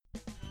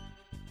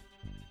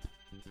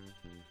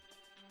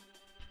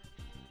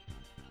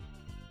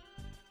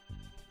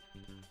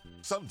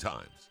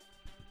Sometimes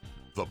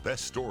the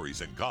best stories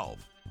in golf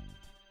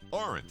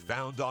aren't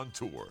found on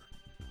tour.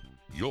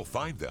 You'll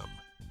find them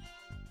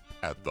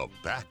at the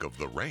back of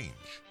the range.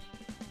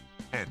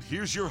 And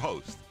here's your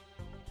host,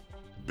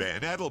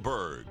 Ben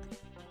Adelberg.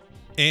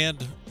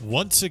 And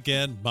once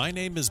again, my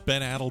name is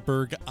Ben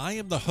Adelberg. I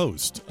am the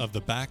host of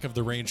the Back of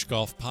the Range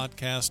Golf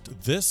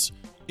Podcast. This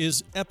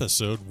is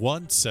episode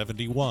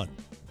 171.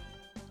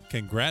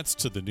 Congrats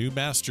to the new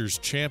Masters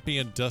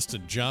champion,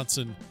 Dustin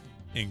Johnson.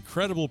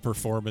 Incredible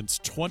performance,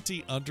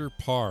 20 under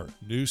par,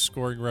 new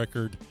scoring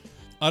record,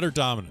 utter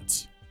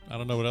dominance. I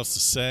don't know what else to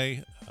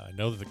say. I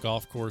know that the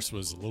golf course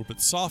was a little bit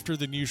softer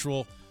than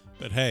usual,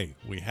 but hey,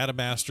 we had a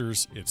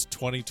Masters. It's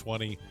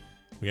 2020.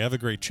 We have a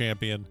great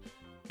champion,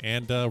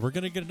 and we're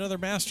going to get another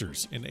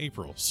Masters in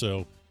April,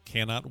 so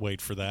cannot wait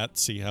for that.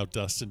 See how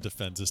Dustin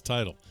defends his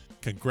title.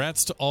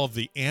 Congrats to all of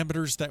the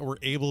amateurs that were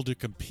able to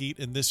compete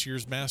in this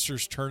year's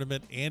Masters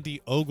tournament.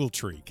 Andy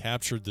Ogletree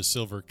captured the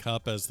Silver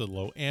Cup as the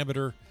low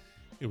amateur.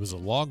 It was a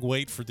long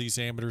wait for these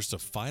amateurs to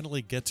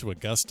finally get to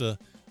Augusta.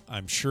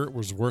 I'm sure it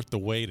was worth the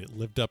wait. It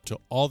lived up to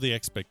all the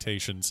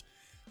expectations.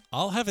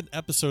 I'll have an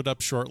episode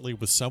up shortly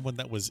with someone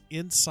that was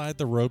inside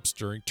the ropes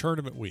during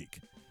tournament week.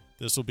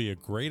 This will be a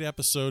great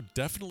episode,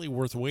 definitely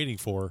worth waiting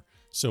for.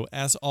 So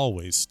as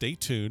always, stay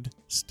tuned,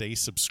 stay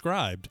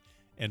subscribed,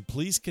 and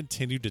please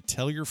continue to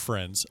tell your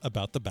friends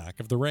about the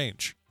Back of the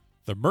Range.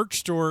 The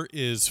merch store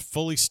is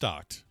fully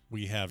stocked.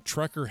 We have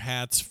trucker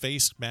hats,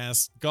 face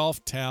masks,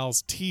 golf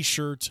towels,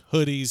 t-shirts,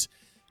 hoodies.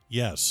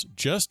 Yes,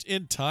 just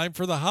in time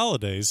for the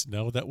holidays.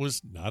 No, that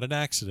was not an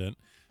accident.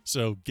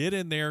 So get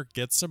in there,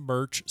 get some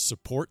merch,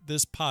 support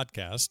this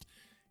podcast.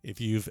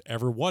 If you've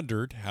ever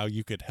wondered how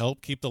you could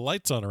help keep the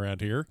lights on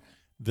around here,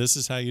 this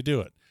is how you do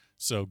it.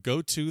 So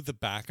go to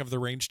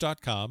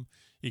thebackoftherange.com.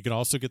 You can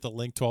also get the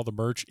link to all the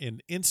merch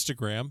in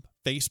Instagram,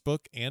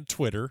 Facebook, and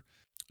Twitter.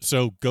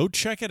 So go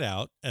check it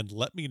out and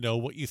let me know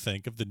what you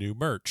think of the new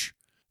merch.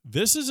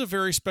 This is a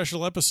very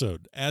special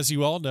episode. As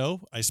you all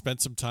know, I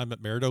spent some time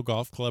at Maridoe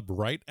Golf Club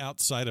right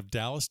outside of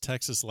Dallas,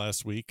 Texas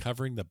last week,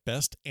 covering the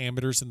best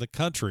amateurs in the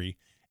country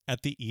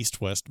at the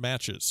East-West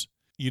matches.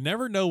 You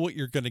never know what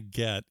you're going to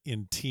get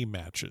in team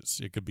matches.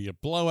 It could be a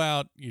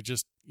blowout.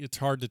 It's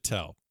hard to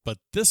tell. But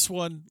this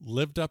one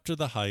lived up to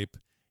the hype.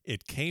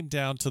 It came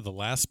down to the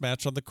last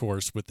match on the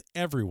course with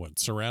everyone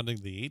surrounding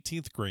the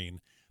 18th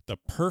green, the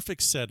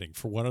perfect setting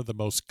for one of the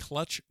most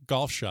clutch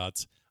golf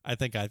shots I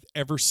think I've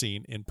ever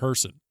seen in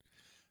person.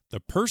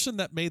 The person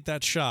that made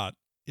that shot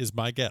is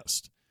my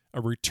guest,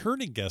 a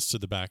returning guest to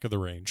the Back of the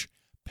Range,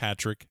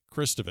 Patrick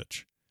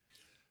Christovich.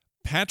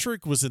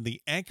 Patrick was in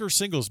the anchor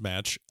singles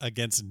match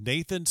against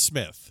Nathan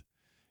Smith.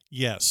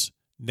 Yes,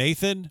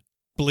 Nathan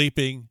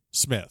bleeping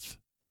Smith.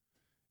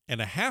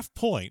 And a half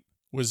point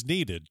was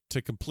needed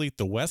to complete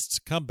the West's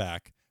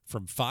comeback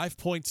from 5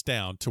 points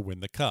down to win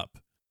the cup.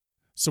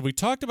 So we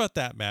talked about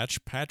that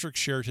match. Patrick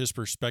shared his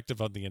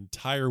perspective on the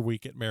entire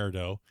week at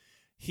Maridoe.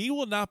 He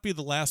will not be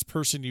the last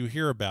person you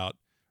hear about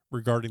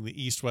regarding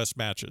the East-West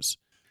matches.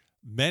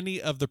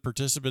 Many of the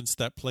participants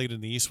that played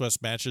in the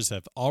East-West matches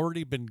have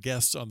already been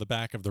guests on the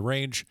Back of the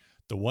Range.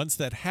 The ones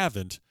that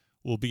haven't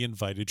will be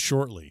invited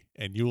shortly,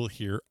 and you will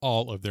hear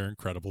all of their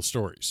incredible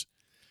stories.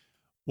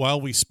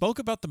 While we spoke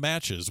about the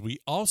matches, we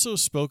also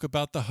spoke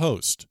about the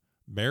host,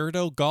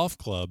 Maridoe Golf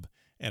Club,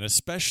 and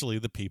especially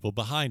the people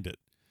behind it.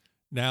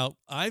 Now,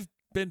 I've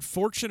been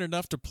fortunate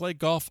enough to play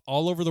golf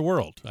all over the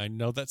world. I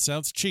know that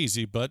sounds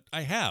cheesy, but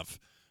I have.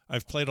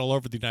 I've played all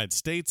over the United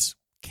States,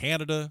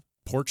 Canada,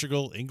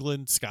 Portugal,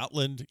 England,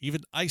 Scotland,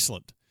 even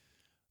Iceland.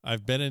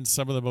 I've been in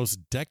some of the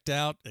most decked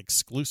out,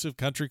 exclusive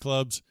country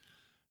clubs,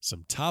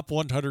 some top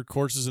 100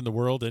 courses in the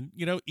world, and,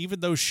 even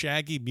those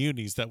shaggy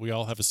munis that we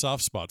all have a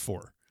soft spot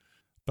for.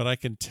 But I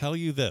can tell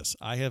you this,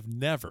 I have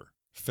never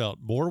felt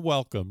more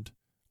welcomed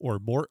or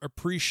more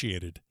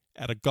appreciated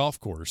at a golf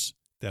course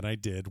than I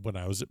did when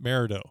I was at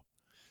Maridoe.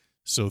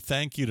 So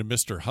thank you to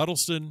Mr.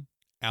 Huddleston,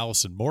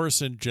 Allison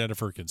Morrison,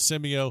 Jennifer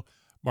Consimio,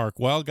 Mark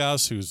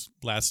Wildgoss, whose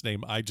last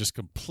name I just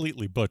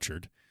completely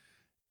butchered,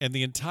 and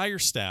the entire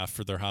staff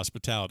for their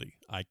hospitality.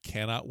 I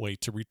cannot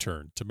wait to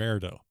return to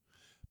Maridoe.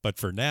 But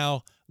for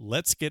now,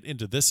 let's get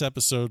into this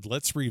episode.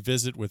 Let's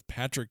revisit with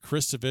Patrick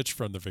Christovich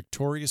from the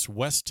Victorious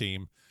West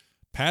team.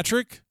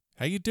 Patrick,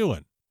 how you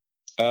doing?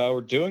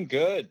 We're doing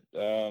good.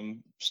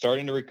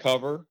 Starting to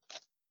recover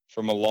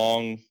from a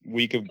long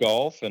week of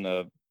golf and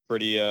a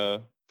pretty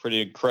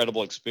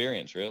incredible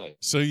experience, really.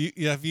 So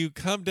have you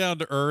come down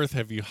to earth?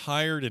 Have you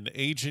hired an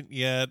agent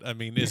yet? I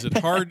mean, is it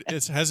hard?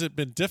 Has it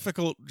been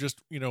difficult just,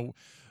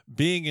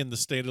 being in the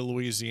state of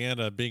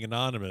Louisiana, being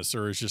anonymous,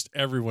 or is just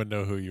everyone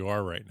know who you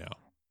are right now?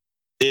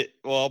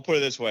 Well, I'll put it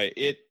this way.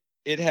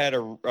 It had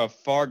a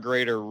far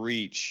greater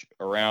reach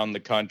around the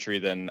country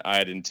than I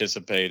had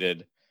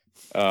anticipated.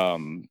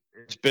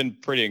 It's been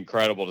pretty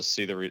incredible to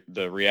see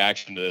the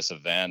reaction to this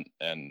event,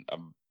 and I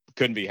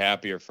couldn't be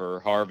happier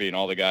for Harvey and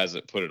all the guys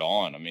that put it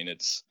on. I mean,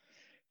 it's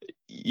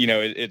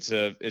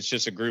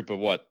just a group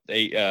of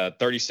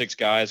 36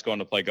 guys going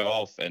to play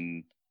golf, and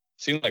it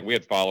seemed like we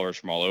had followers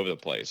from all over the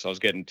place. I was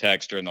getting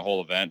texts during the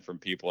whole event from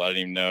people I didn't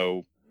even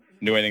know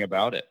knew anything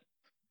about it.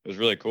 It was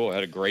really cool. It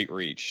had a great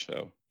reach.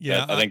 So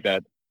Yeah, I think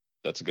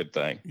that's a good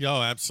thing. Yeah,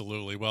 oh,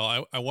 absolutely.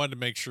 Well, I wanted to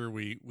make sure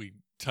we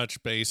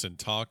touched base and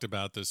talked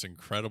about this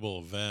incredible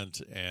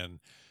event. And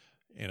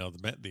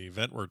the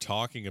event we're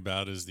talking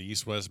about is the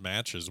East-West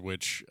matches,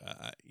 which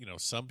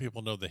some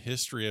people know the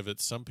history of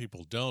it, some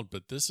people don't.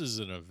 But this is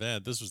an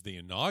event. This was the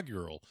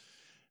inaugural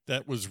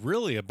that was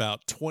really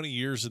about 20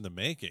 years in the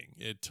making.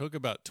 It took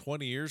about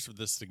 20 years for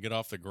this to get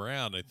off the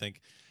ground. I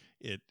think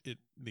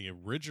the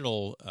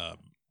original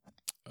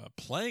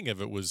playing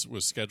of it was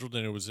scheduled,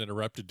 and it was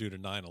interrupted due to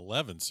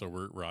 9/11. So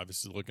we're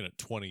obviously looking at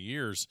 20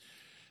 years.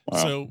 Wow.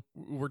 So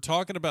we're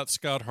talking about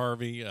Scott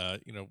Harvey, a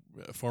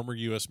former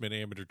U.S. mid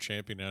amateur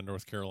champion out of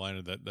North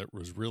Carolina. That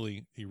was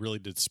he really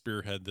did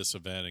spearhead this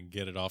event and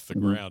get it off the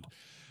ground.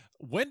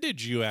 When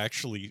did you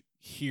actually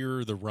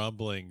hear the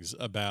rumblings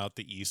about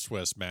the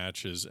East-West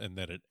matches and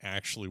that it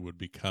actually would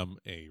become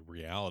a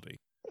reality?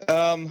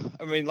 I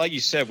mean, like you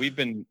said, we've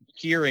been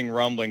hearing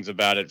rumblings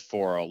about it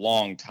for a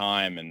long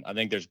time, and I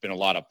think there's been a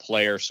lot of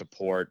player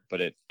support,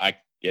 but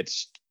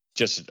it's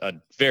just a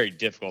very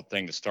difficult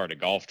thing to start a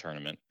golf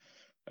tournament.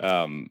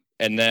 And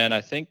then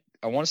I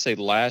want to say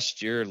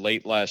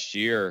late last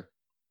year,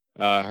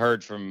 I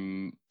heard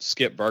from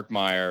Skip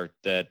Berkmeyer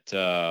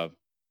that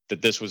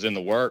this was in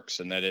the works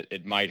and that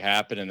it might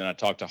happen. And then I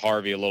talked to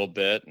Harvey a little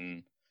bit,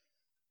 and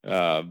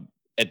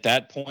at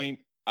that point,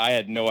 I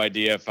had no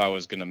idea if I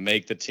was going to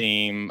make the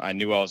team. I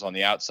knew I was on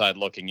the outside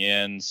looking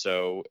in.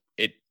 So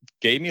it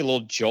gave me a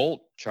little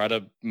jolt, try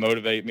to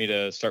motivate me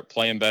to start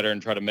playing better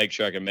and try to make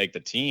sure I could make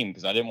the team,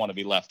 because I didn't want to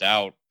be left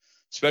out,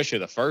 especially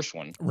the first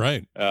one.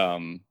 Right.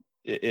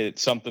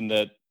 It's something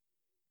that,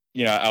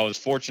 I was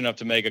fortunate enough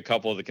to make a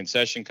couple of the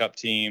concession cup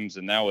teams,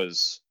 and that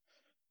was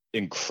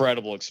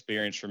incredible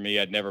experience for me.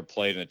 I'd never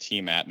played in a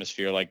team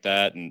atmosphere like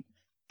that.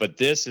 But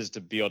this is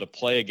to be able to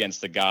play against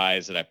the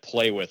guys that I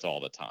play with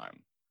all the time.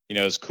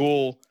 It's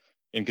cool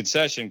in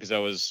concession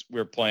because we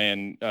were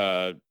playing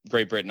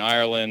Great Britain,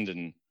 Ireland,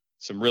 and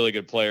some really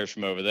good players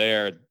from over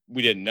there.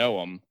 We didn't know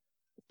them,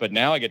 but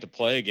now I get to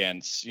play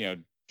against,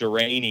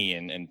 Duraney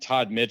and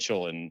Todd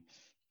Mitchell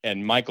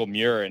and Michael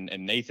Muir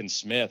and Nathan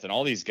Smith and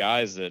all these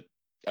guys that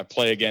I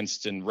play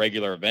against in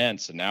regular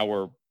events. And now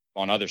we're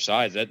on other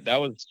sides. That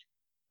was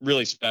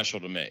really special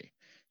to me.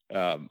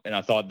 And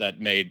I thought that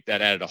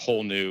added a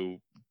whole new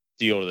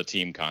deal to the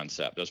team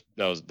concept.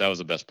 That was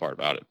the best part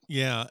about it.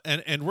 Yeah,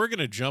 and we're going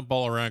to jump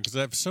all around because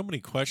I have so many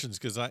questions.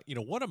 Because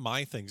one of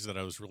my things that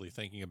I was really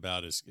thinking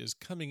about is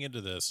coming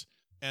into this,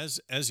 as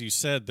you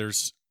said,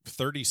 there's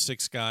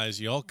 36 guys.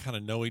 You all kind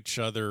of know each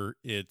other.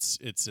 It's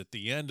at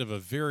the end of a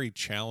very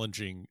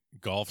challenging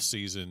golf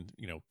season.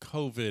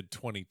 COVID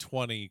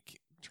 2020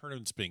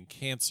 tournaments being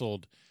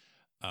canceled.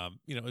 A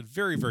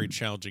very, very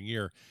challenging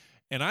year.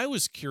 And I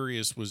was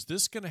curious, was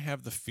this going to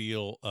have the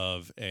feel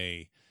of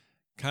a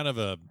kind of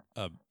a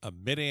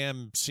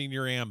mid-am,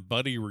 senior-am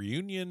buddy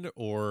reunion,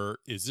 or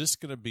is this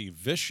going to be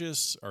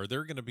vicious? Are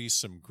there going to be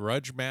some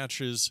grudge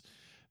matches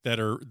that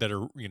are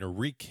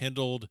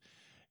rekindled?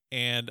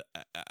 And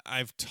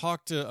I've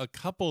talked to a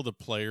couple of the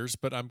players,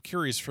 but I'm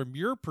curious, from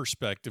your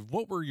perspective,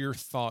 what were your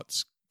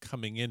thoughts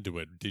coming into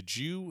it?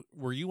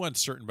 Were you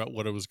uncertain about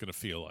what it was going to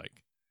feel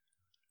like?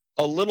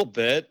 A little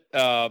bit.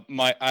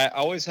 I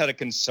always had a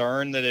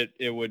concern that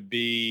it would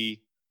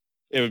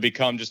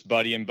become just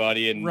buddy and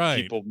buddy, and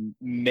right. People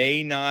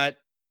may not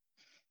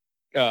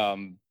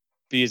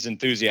be as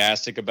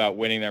enthusiastic about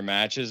winning their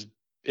matches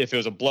if it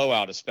was a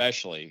blowout,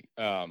 especially.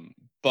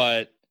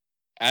 But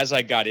as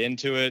I got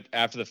into it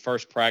after the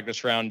first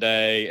practice round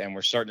day, and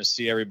we're starting to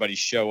see everybody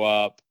show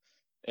up,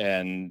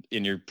 and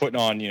you're putting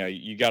on,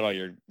 you got all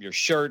your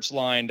shirts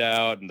lined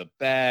out and the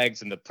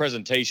bags, and the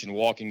presentation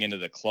walking into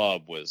the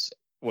club was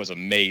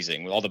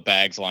amazing with all the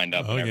bags lined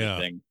up and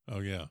everything.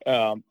 Oh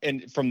yeah.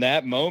 And from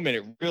that moment,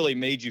 it really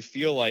made you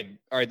feel like,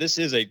 all right, this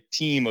is a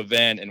team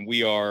event, and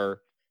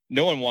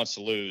no one wants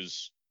to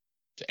lose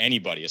to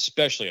anybody,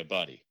 especially a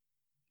buddy.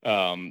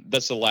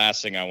 That's the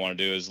last thing I want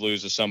to do, is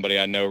lose to somebody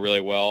I know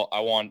really well. I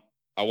want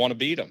to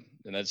beat them.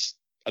 And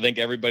I think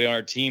everybody on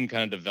our team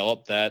kind of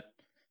developed that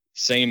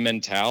same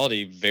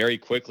mentality very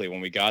quickly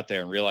when we got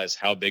there and realized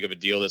how big of a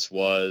deal this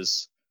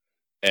was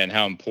and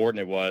how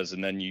important it was.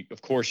 And then you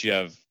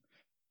have,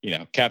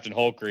 Captain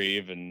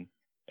Holtgreave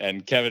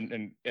and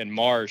Kevin and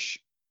Marsh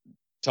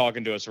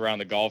talking to us around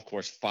the golf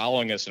course,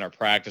 following us in our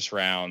practice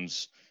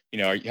rounds.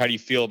 How do you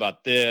feel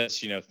about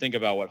this? Think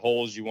about what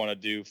holes you want to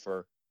do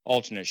for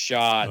alternate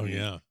shot. Oh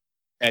yeah.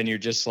 And you're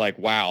just like,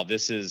 wow,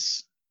 this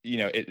is,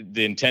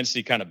 the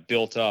intensity kind of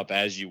built up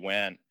as you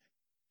went.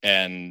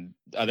 And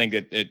I think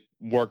it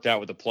worked out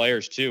with the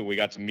players too. We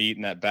got to meet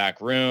in that back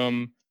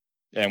room,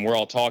 and we're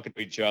all talking to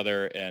each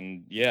other.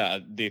 And yeah,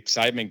 the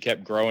excitement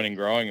kept growing and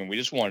growing, and we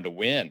just wanted to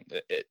win,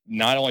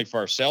 not only for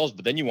ourselves,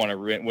 but then you want to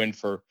win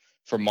for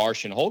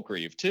Marsh and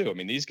Holtgreave too. I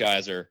mean, these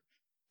guys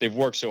they've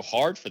worked so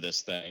hard for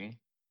this thing,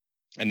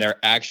 and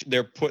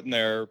they're putting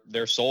their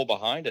soul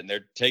behind it, and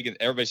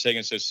everybody's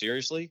taking it so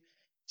seriously.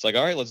 It's like,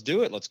 all right, let's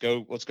do it. Let's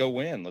go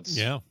win.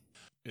 Yeah.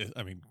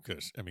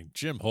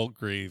 Jim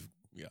Holtgreave,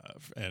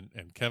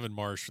 and Kevin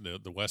Marsh,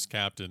 the West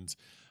captains,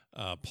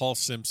 Paul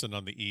Simpson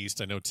on the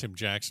East. I know Tim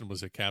Jackson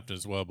was a captain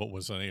as well, but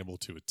was unable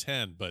to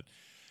attend. But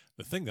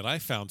the thing that I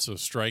found so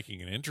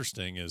striking and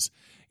interesting is,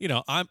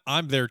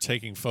 I'm there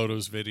taking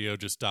photos, video,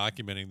 just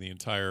documenting the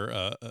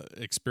entire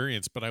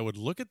experience. But I would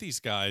look at these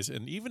guys,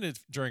 and even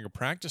if during a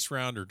practice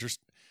round or just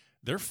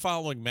they're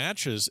following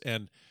matches,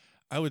 and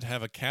I would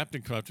have a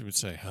captain come up to me and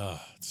say,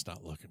 "Oh, it's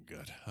not looking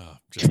good.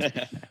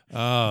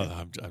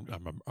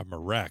 I'm a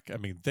wreck." I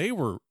mean, they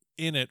were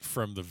in it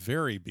from the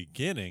very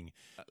beginning.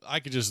 I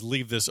could just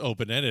leave this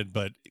open-ended,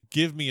 but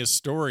give me a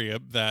story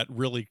that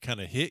really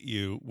kind of hit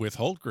you with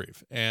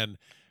Holtgreave, and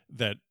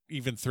that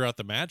even throughout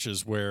the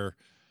matches where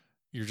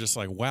you're just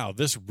like, wow,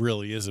 this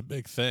really is a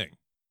big thing.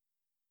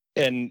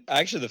 And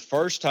actually the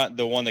first time,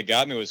 the one that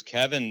got me was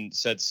Kevin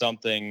said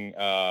something.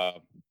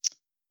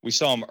 We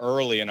saw him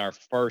early in our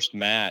first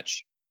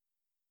match,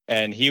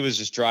 and he was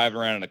just driving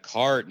around in a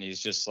cart, and he's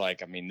just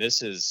like, I mean,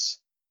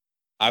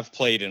 I've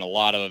played in a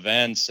lot of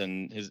events,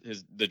 and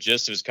the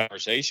gist of his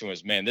conversation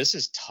was, man, this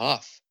is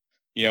tough.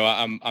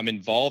 I'm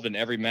involved in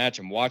every match.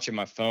 I'm watching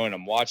my phone.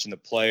 I'm watching the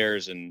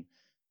players, and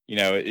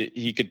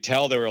he could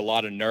tell there were a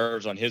lot of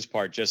nerves on his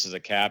part just as a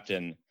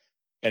captain.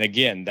 And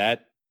again,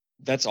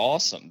 that's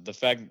awesome. The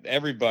fact that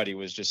everybody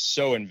was just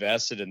so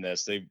invested in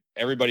this,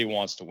 everybody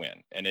wants to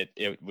win, and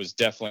it was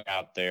definitely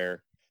out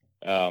there.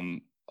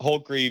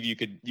 Holtgreave,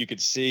 you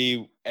could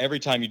see every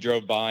time you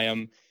drove by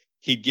him,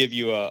 he'd give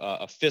you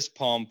a fist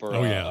pump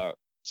or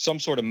some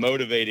sort of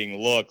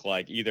motivating look,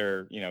 like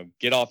either,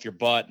 get off your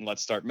butt and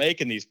let's start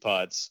making these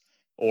putts,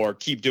 or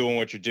keep doing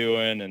what you're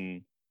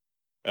doing.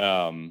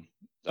 And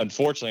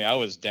unfortunately, I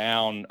was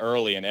down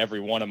early in every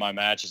one of my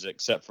matches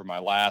except for my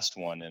last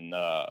one. And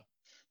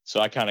so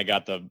I kind of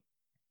got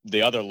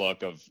the other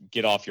look of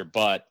get off your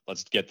butt.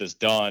 Let's get this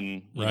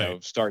done.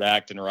 Start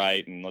acting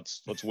right, and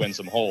let's win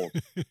some holes.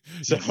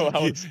 So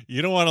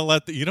you don't want to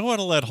let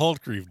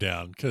Holtgreave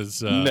down,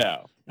 because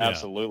no,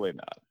 absolutely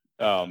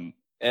not.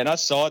 And I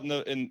saw it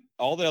in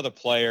all the other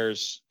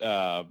players.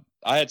 I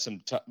had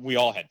we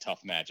all had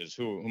tough matches.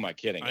 Who am I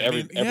kidding?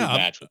 Every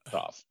match was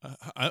tough.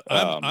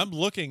 I'm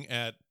looking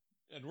at,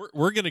 and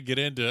we're going to get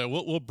into.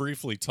 We'll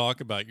briefly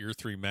talk about your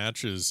three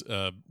matches,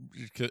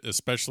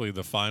 especially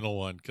the final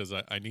one, because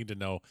I need to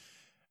know.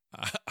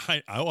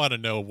 I want to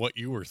know what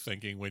you were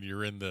thinking when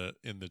you're in the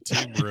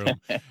team room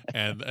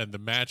and the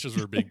matches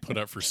were being put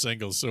up for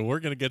singles. So we're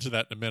going to get to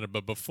that in a minute.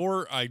 But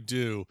before I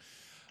do,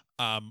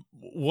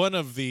 one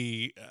of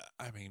the,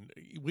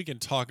 we can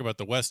talk about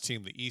the West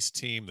team, the East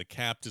team, the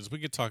captains. We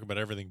can talk about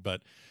everything,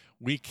 but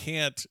we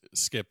can't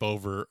skip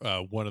over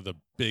one of the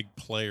big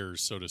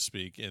players, so to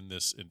speak, in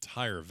this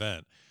entire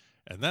event,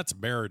 and that's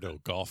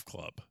Maridoe Golf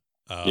Club.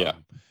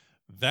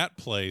 That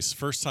place,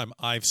 first time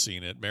I've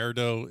seen it,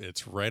 Maridoe,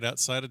 it's right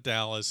outside of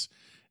Dallas.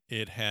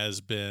 It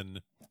has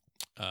been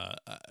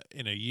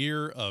in a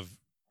year of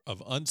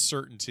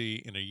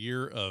uncertainty, in a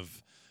year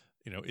of,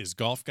 is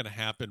golf going to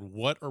happen?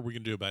 What are we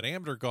going to do about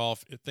amateur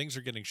golf? If things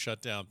are getting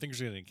shut down, things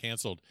are getting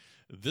canceled.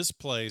 This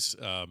place,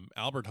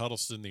 Albert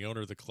Huddleston, the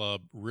owner of the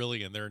club,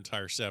 really, and their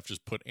entire staff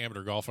just put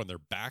amateur golf on their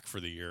back for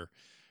the year.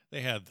 They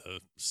had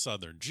the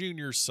Southern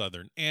Juniors,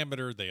 Southern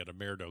Amateur. They had a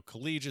Maridoe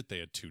Collegiate. They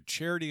had 2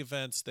 charity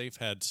events. They've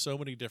had so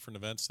many different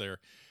events there.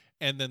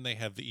 And then they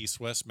have the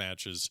East-West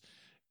matches.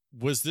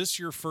 Was this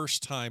your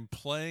first time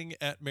playing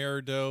at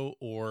Maridoe,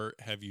 or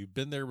have you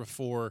been there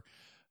before?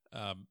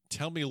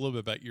 Tell me a little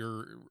bit about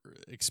your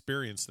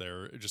experience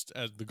there, just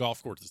as the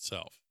golf course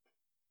itself.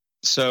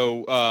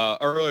 So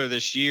earlier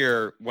this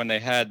year, when they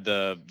had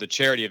the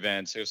charity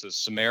events, it was the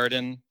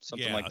Samaritan,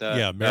 something like that.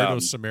 Yeah,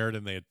 Maridoe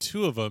Samaritan. They had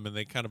 2 of them, and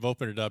they kind of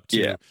opened it up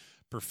to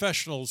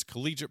professionals,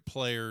 collegiate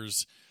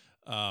players,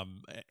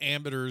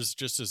 amateurs,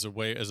 just as a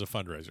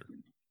fundraiser.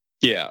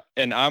 Yeah,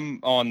 and I'm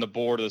on the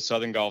board of the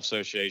Southern Golf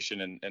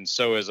Association, and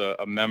so is a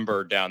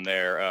member down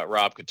there,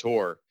 Rob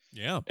Couture.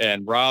 Yeah.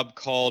 And Rob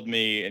called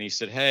me and he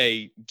said,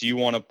 hey, do you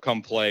want to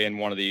come play in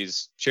one of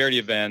these charity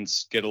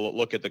events, get a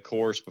look at the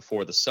course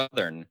before the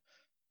Southern?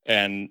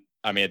 And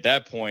at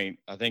that point,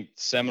 I think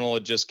Seminole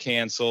had just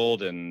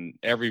canceled and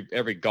every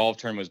golf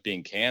tournament was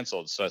being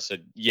canceled. So I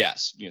said,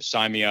 yes,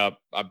 sign me up.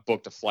 I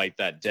booked a flight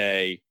that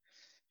day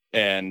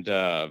and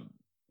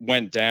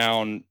went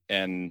down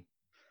and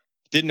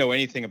didn't know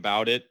anything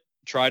about it.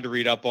 Tried to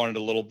read up on it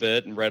a little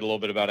bit and read a little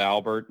bit about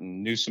Albert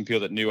and knew some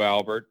people that knew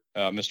Albert,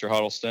 Mr.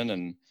 Huddleston.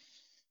 And,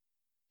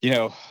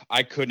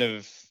 I couldn't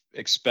have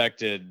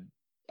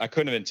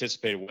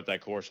anticipated what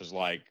that course was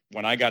like.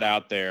 When I got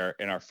out there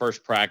in our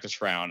first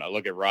practice round, I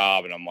look at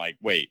Rob and I'm like,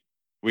 wait,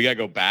 we got to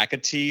go back a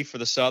tee for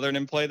the Southern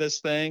and play this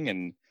thing.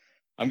 And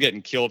I'm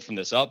getting killed from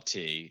this up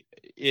tee.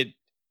 It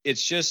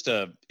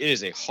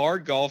is a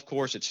hard golf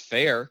course. It's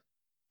fair.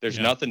 There's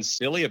nothing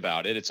silly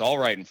about it. It's all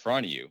right in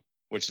front of you,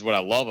 which is what I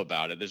love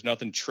about it. There's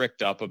nothing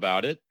tricked up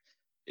about it.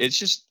 It's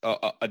just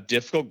a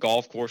difficult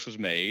golf course was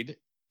made,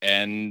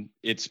 and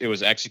it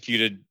was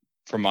executed,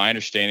 from my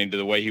understanding, to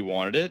the way he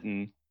wanted it,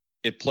 and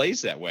it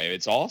plays that way.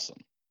 It's awesome.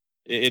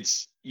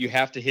 You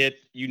have to hit.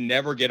 You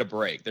never get a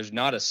break. There's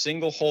not a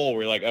single hole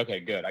where you're like, okay,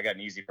 good, I got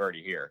an easy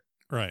birdie here.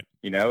 Right.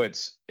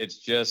 It's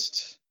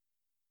just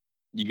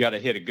you got to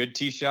hit a good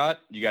tee shot,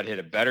 you got to hit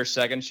a better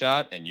second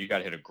shot, and you got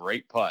to hit a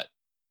great putt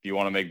if you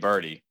want to make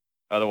birdie.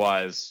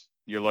 Otherwise,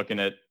 you're looking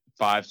at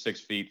 5-6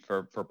 feet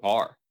for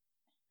par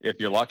if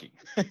you're lucky.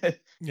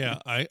 Yeah,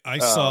 I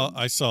saw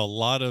a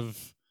lot of.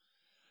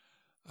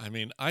 I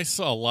mean, I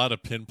saw a lot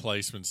of pin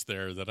placements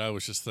there that I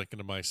was just thinking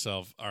to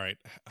myself, all right,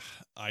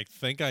 I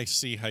think I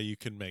see how you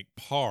can make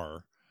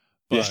par,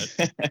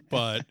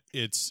 but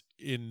it's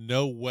in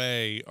no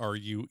way are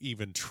you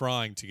even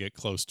trying to get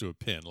close to a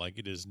pin. Like,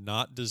 it is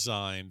not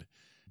designed.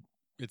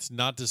 It's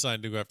not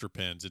designed to go after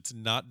pins. It's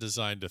not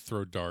designed to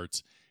throw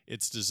darts.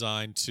 It's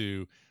designed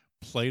to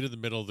play to the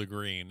middle of the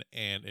green.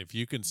 And if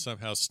you can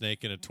somehow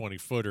snake in a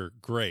 20-footer,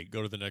 great.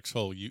 Go to the next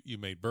hole. You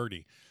made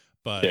birdie.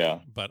 But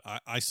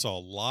I saw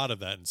a lot of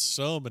that and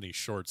so many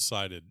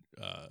short-sighted.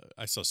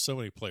 I saw so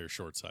many players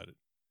short-sighted.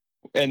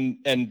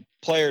 And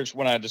players,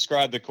 when I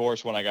described the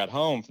course when I got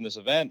home from this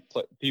event,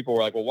 people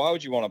were like, "Well, why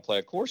would you want to play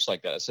a course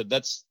like that?" I said,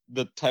 "That's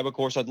the type of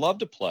course I'd love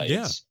to play."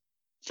 Yeah. It's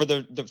for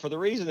the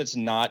reason it's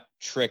not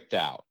tricked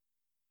out.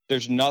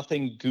 There's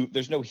nothing.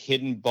 There's no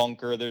hidden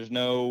bunker. There's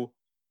no,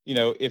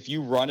 if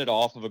you run it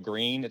off of a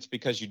green, it's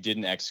because you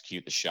didn't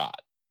execute the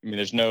shot. I mean,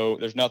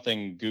 there's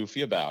nothing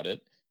goofy about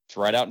it. It's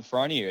right out in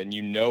front of you, and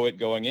it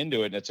going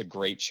into it, and it's a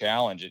great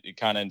challenge. It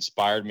kind of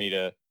inspired me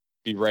to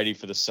be ready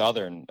for the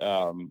Southern,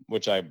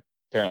 which I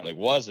apparently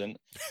wasn't,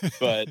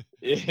 but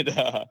it,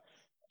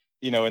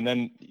 and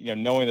then,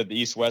 knowing that the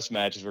East-West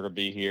matches were going to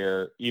be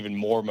here, even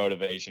more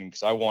motivation,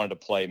 because I wanted to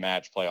play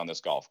match play on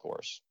this golf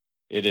course.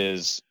 It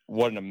is,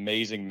 what an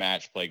amazing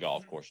match play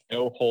golf course.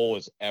 No hole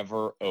is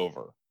ever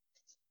over.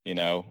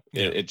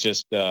 It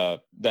just,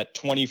 that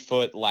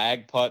 20-foot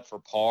lag putt for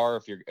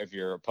par, if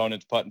your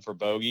opponent's putting for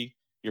bogey,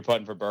 you're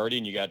putting for birdie,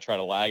 and you got to try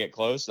to lag it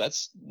close.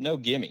 That's no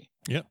gimme.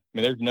 Yeah. I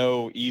mean, there's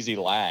no easy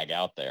lag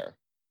out there.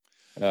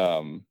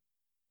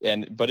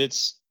 But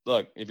it's,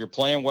 look, if you're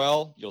playing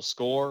well, you'll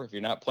score. If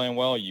you're not playing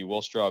well, you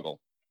will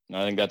struggle. And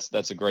I think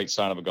that's a great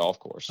sign of a golf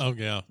course. Oh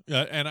yeah.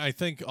 And I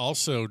think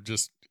also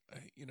just,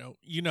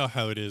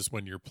 how it is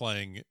when you're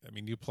playing. I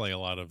mean, you play a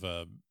lot of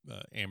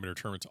amateur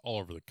tournaments all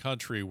over the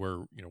country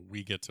where,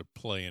 we get to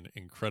play in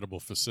incredible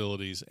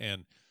facilities.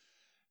 And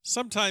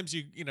sometimes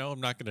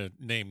I'm not going to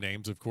name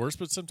names, of course,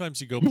 but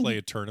sometimes you go play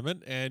a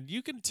tournament and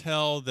you can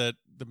tell that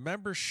the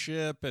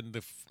membership and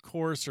the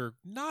course are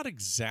not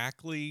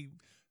exactly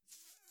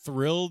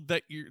thrilled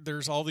that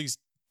there's all these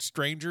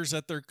strangers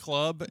at their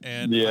club.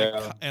 And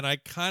I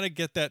kind of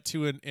get that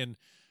too in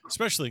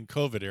especially in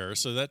COVID era.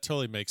 So that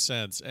totally makes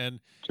sense. And,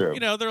 True.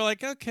 They're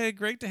like, okay,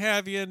 great to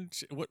have you. And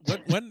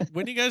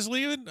when you guys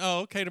leaving?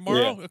 Oh, okay.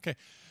 Tomorrow. Yeah. Okay.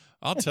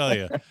 I'll tell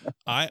you,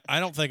 I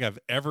don't think I've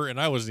ever, and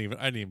I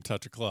didn't even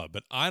touch a club,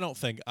 but I don't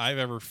think I've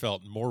ever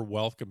felt more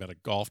welcome at a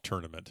golf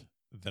tournament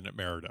than at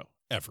Merido,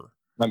 ever.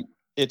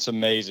 It's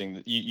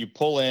amazing. You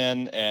pull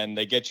in and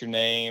they get your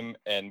name,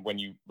 and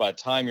by the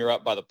time you're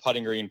up by the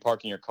putting green,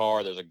 parking your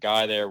car, there's a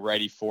guy there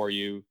ready for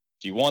you.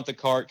 Do you want the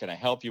cart? Can I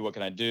help you? What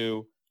can I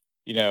do?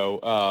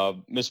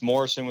 Miss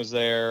Morrison was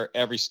there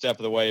every step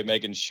of the way,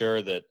 making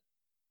sure that,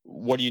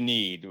 what do you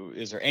need?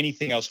 Is there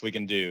anything else we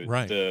can do?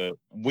 Right.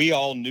 We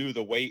all knew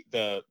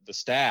the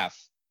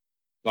staff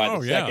by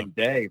the second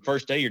day.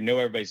 First day, you know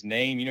everybody's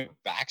name,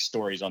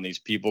 backstories on these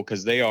people,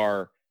 because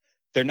they're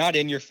not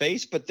in your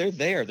face, but they're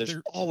there. There's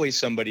always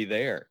somebody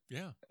there.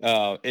 Yeah.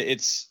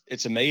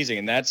 It's amazing.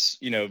 And that's,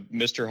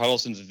 Mr.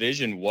 Huddleston's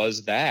vision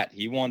was that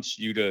he wants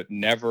you to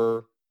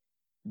never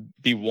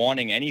be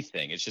wanting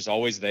anything. It's just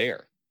always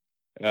there.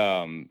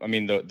 I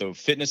mean, the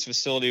fitness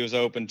facility was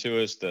open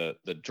to us, the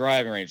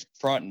driving range,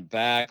 front and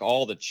back,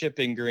 all the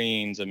chipping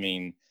greens. I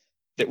mean,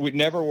 that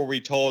were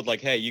we told, like,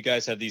 hey, you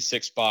guys have these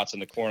 6 spots in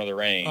the corner of the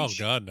range. Oh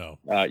God, no.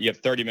 You have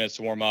 30 minutes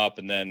to warm up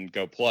and then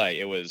go play.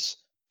 It was,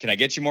 can I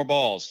get you more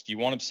balls? Do you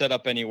want them set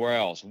up anywhere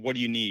else? What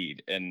do you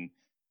need? And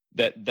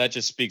that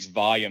just speaks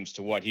volumes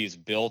to what he's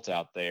built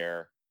out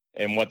there,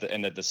 and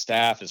that the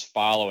staff is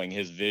following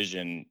his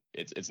vision.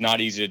 It's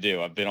not easy to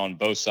do. I've been on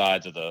both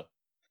sides of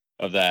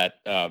that,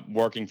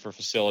 working for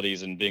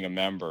facilities and being a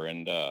member,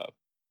 and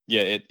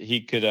he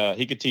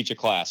could teach a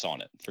class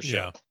on it for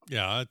sure.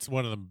 Yeah, it's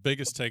one of the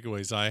biggest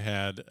takeaways I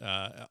had.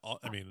 I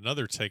mean,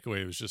 another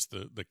takeaway was just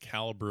the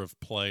caliber of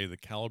play, the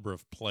caliber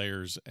of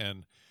players,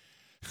 and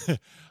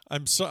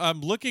I'm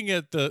looking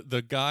at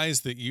the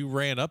guys that you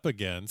ran up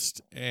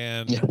against,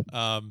 and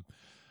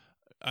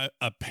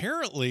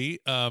apparently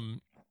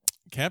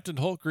Captain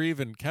Holtgreave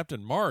and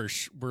Captain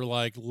Marsh were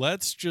like,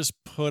 let's just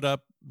put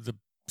up the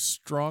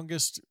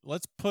strongest.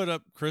 Let's put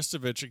up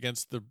Christovich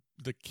against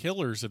the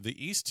killers of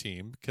the East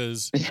team,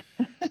 because.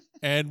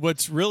 And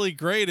what's really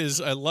great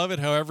is I love it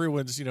how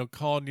everyone's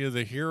calling you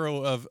the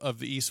hero of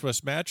the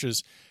East-West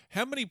matches.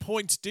 How many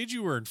points did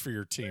you earn for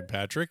your team,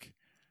 Patrick?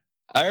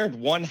 I earned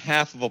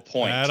 1/2 of a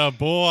point. That a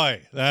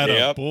boy.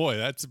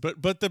 That's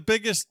but the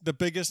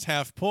biggest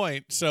half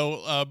point.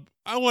 So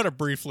I want to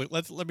briefly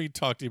let me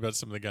talk to you about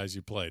some of the guys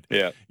you played.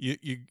 Yeah.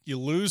 You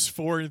lose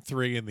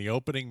 4-3 in the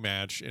opening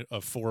match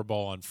of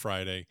 4-ball on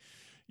Friday.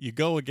 You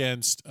go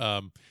against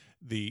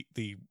the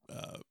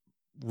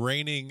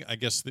reigning, I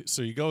guess.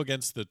 So you go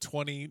against the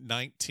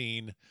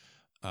 2019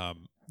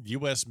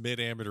 U.S.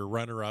 mid-amateur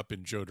runner-up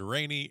in Joe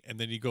Duraney, and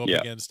then you go up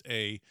against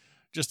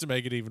just to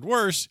make it even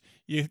worse,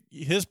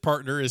 his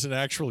partner is an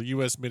actual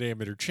U.S.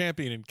 mid-amateur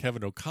champion in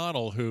Kevin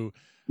O'Connell, who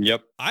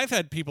I've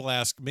had people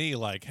ask me,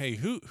 like, hey,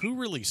 who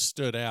really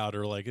stood out,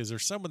 or like, is there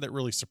someone that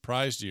really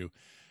surprised you?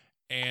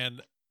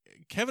 And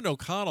Kevin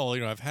O'Connell,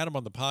 I've had him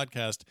on the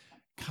podcast,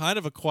 kind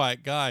of a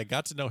quiet guy,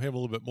 got to know him a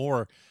little bit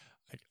more.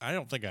 I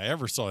don't think I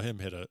ever saw him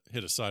hit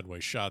a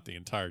sideways shot the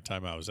entire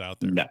time I was out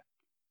there.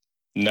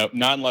 No,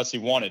 not unless he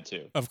wanted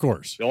to. Of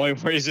course. The only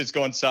reason it's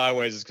going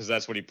sideways is because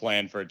that's what he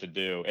planned for it to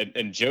do.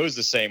 And Joe's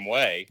the same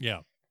way. Yeah.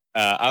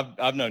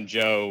 I've known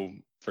Joe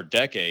for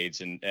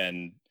decades,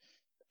 and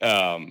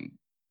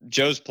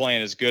Joe's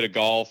playing as good a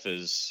golf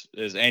as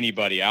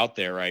anybody out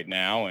there right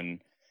now.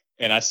 And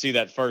I see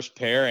that first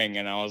pairing,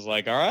 and I was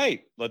like, all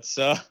right, let's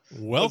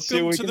welcome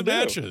see what to the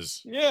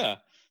matches. Yeah.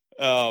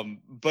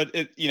 But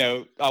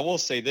I will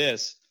say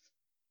this: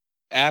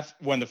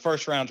 when the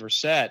first rounds were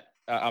set,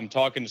 I'm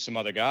talking to some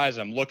other guys.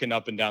 I'm looking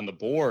up and down the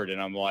board,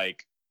 and I'm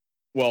like,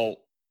 well,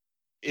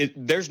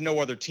 there's no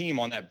other team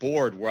on that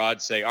board where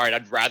I'd say, all right,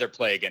 I'd rather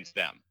play against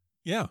them.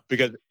 Yeah.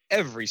 Because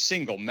every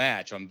single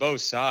match on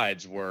both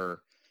sides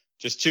were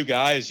just two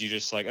guys. You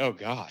just like, oh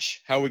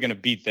gosh, how are we going to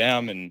beat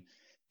them? And,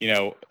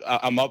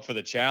 I'm up for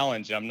the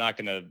challenge. I'm not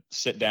going to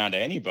sit down to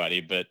anybody,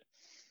 but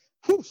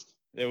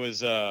it was,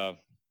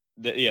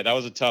 that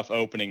was a tough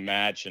opening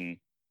match, and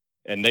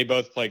they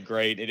both played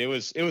great. And it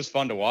was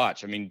fun to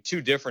watch. I mean, two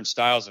different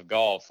styles of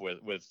golf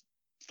with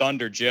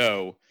Thunder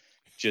Joe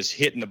just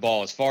hitting the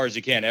ball as far as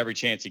he can every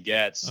chance he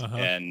gets,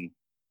 and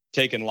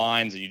taking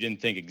lines that you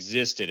didn't think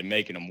existed and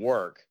making them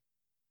work.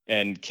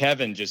 And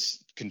Kevin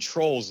just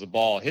controls the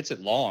ball, hits it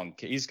long.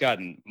 He's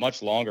gotten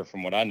much longer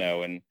from what I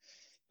know, and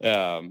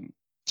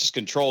just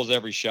controls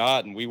every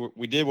shot. And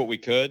we did what we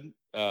could,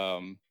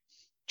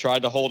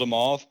 tried to hold him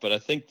off, but I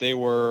think they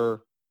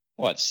were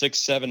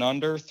 6-7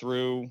 under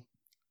through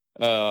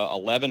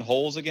 11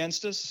 holes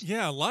against us.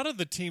 Yeah, a lot of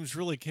the teams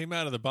really came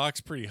out of the box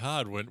pretty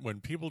hot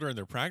when people during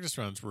their practice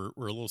rounds were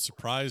a little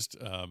surprised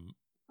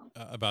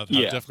about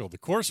how difficult the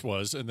course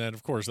was, and then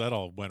of course that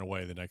all went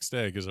away the next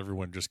day because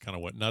everyone just kind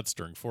of went nuts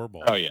during four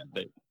ball. Oh yeah,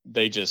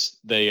 they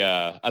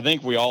I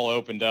think we all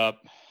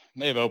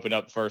may have opened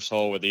up the first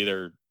hole with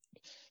either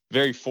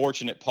very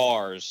fortunate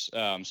pars,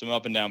 some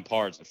up and down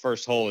pars. The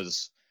first hole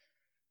is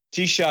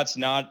tee shot's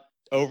not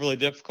overly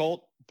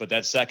difficult, but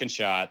that second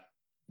shot,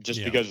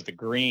 just because of the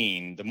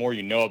green, the more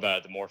you know about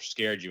it, the more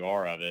scared you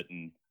are of it.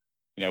 And,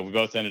 we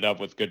both ended up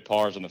with good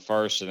pars on the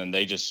first, and then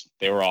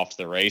they were off to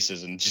the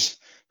races and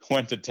just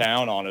went to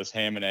town on us,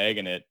 ham and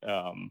egging it.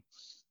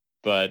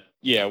 But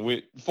yeah,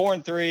 we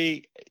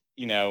 4-3,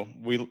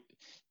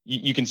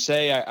 you can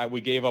say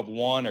we gave up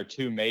one or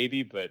two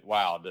maybe, but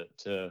wow,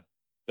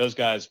 those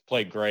guys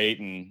played great,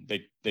 and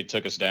they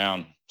took us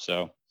down.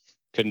 So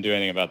couldn't do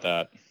anything about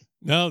that.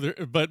 No,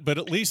 but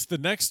at least the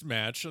next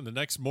match on the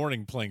next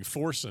morning playing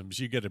foursomes,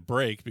 you get a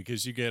break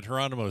because you get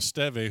Geronimo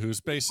Esteve, who's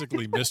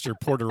basically Mr.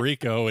 Puerto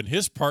Rico, and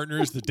his partner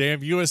is the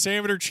damn U.S.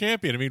 Amateur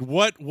champion. I mean,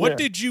 what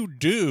did you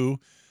do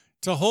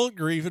to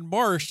Holtgreave and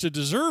Marsh to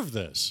deserve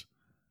this?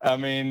 I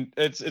mean,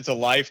 it's a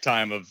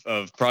lifetime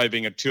of probably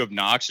being too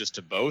obnoxious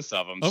to both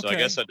of them. Okay. So I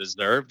guess I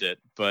deserved it.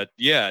 But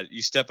yeah,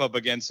 you step up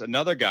against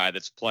another guy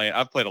that's playing.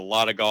 I've played a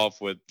lot of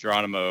golf with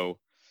Geronimo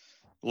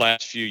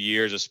last few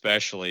years,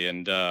 especially,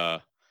 and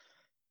the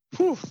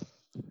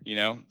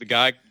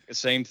guy,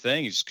 same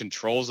thing. He just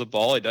controls the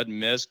ball. He doesn't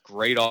miss.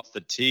 Great off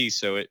the tee.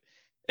 So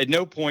at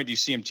no point do you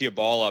see him tee a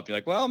ball up. You're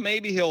like, well,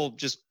 maybe he'll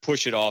just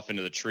push it off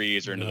into the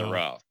trees or into the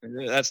rough.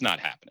 That's not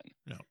happening.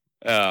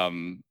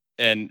 No.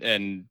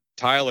 And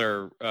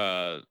Tyler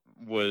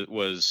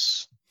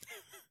was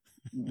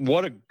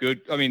what a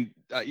good. I mean,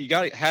 you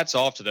got hats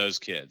off to those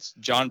kids,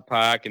 John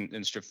Pack and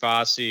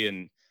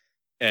Strafasi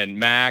and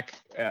Mac.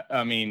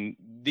 I mean,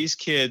 these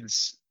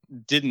kids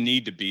didn't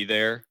need to be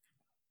there.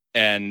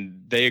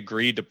 And they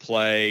agreed to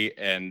play,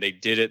 and they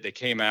did it. They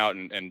came out,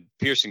 and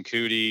Pearson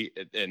Cootie,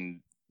 and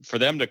for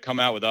them to come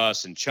out with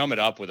us and chum it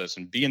up with us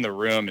and be in the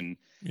room, and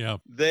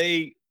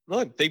they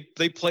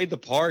played the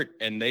part,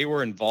 and they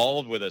were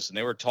involved with us, and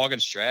they were talking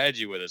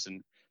strategy with us.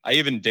 And I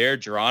even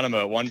dared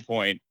Geronimo at one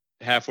point,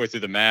 halfway through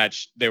the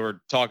match, they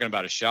were talking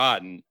about a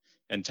shot, and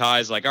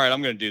Ty's like, all right,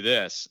 I'm going to do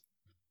this.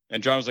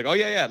 And Geronimo's like, oh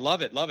yeah,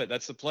 love it.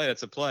 That's the play. I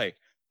was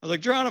like,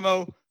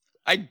 Geronimo,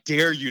 I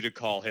dare you to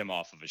call him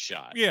off of a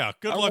shot. Yeah,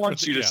 good luck. I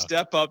want you to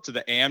step up to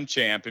the AM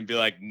champ and be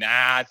like,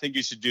 nah, I think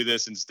you should do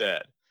this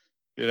instead.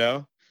 And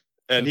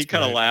that's he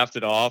kind of laughed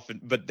it off.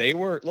 But they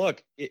were,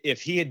 look,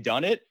 if he had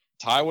done it,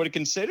 Ty would have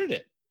considered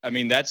it. I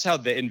mean, that's how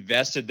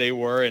invested they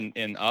were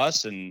in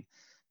us. And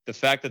the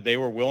fact that they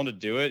were willing to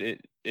do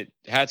it, it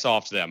hats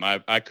off to them.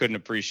 I couldn't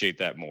appreciate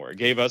that more. It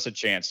gave us a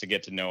chance to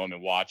get to know him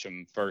and watch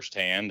him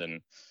firsthand and,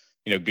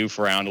 goof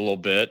around a little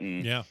bit.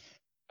 And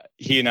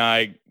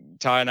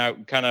Ty and I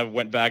kind of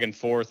went back and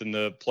forth in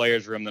the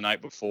players' room the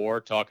night before,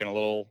 talking a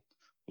little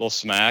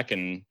smack,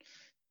 and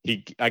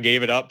I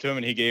gave it up to him,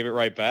 and he gave it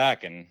right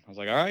back, and I was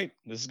like, all right,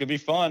 this is gonna be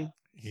fun.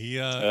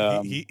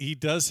 He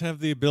does have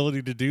the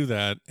ability to do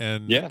that,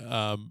 and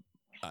Yeah.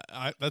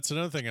 that's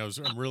another thing.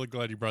 I'm really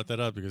glad you brought that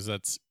up, because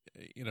that's,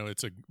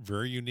 it's a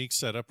very unique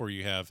setup where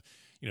you have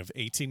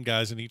 18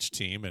 guys in each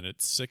team, and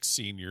it's 6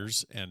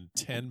 seniors and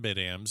 10 mid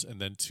ams,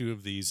 and then 2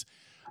 of these,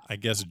 I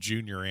guess,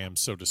 junior ams,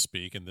 so to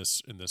speak, in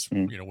this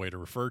way to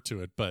refer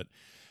to it. But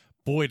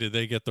boy, did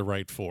they get the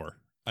right 4.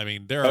 I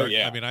mean,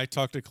 I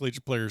talk to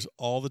collegiate players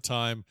all the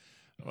time.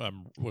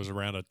 Was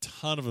around a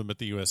ton of them at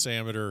the U.S.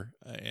 Amateur,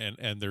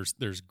 and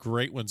there's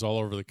great ones all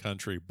over the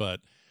country, but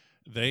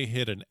they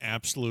hit an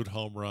absolute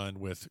home run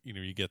with,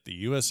 you get the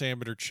U.S.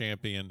 Amateur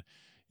champion,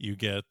 you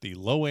get the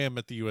low am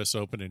at the U.S.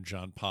 Open in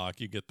John Pock,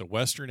 you get the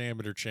Western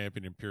Amateur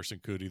champion in Pearson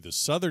Coody, the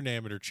Southern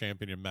Amateur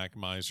champion in Mac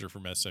Miser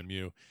from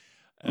SMU,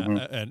 and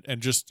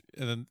then just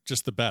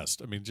the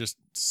best. I mean, just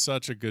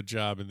such a good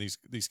job, and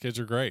these kids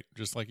are great,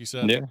 just like you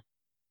said. Yeah.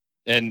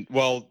 And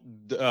when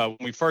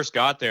we first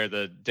got there,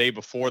 the day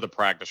before the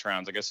practice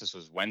rounds, I guess this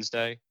was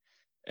Wednesday,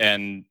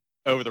 and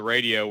over the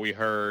radio we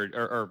heard,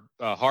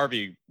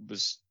 Harvey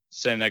was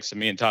sitting next to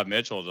me and Todd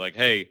Mitchell, like,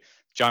 "Hey,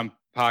 John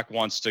Pock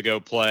wants to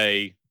go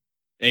play.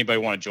 Anybody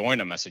want to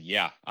join him?" I said,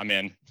 "Yeah, I'm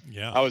in."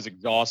 Yeah. I was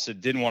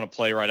exhausted, didn't want to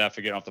play right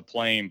after getting off the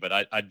plane, but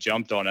I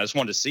jumped on it. I just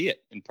wanted to see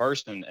it in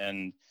person,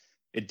 and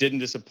it didn't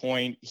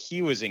disappoint.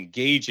 He was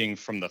engaging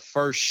from the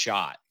first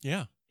shot.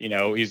 Yeah.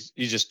 He's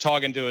just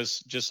talking to us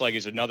just like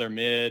he's another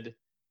mid,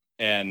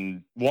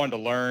 and wanted to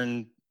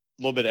learn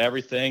a little bit of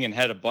everything, and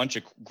had a bunch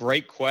of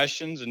great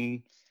questions.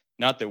 And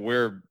not that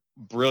we're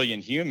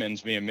brilliant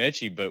humans, me and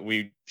Mitchie, but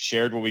we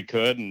shared what we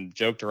could and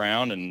joked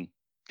around and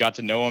got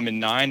to know him in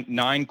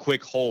nine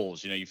quick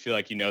holes. You feel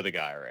like you know the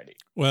guy already.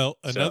 Well,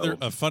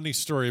 a funny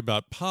story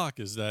about Pock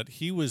is that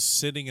he was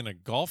sitting in a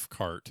golf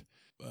cart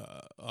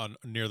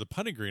near the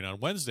putting green on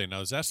Wednesday, and I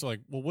was asking, like,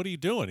 "Well, what are you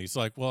doing?" He's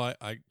like, "Well,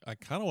 I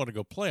kind of want to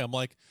go play." I'm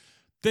like,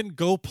 "Then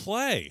go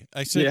play."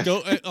 I said, Yeah.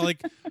 "Go."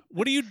 Like,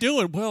 "What are you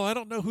doing?" "Well, I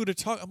don't know who to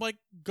talk." I'm like,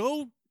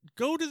 "Go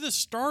to the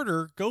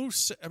starter.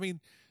 I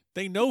mean,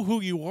 they know who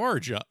you are,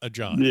 John.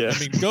 Yeah. I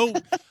mean, go.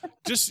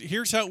 Just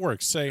here's how it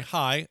works. Say,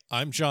 "Hi,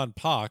 I'm John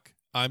Pock.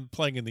 I'm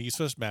playing in the East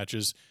West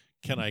matches.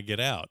 Can I get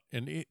out?"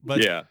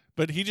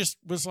 But he just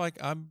was like,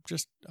 I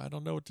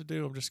don't know what to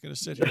do. I'm just going to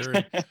sit here.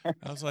 And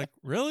I was like,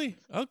 really?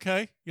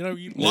 Okay.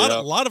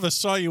 A lot of us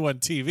saw you on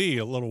TV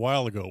a little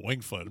while ago at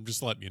Wingfoot. I'm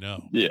just letting you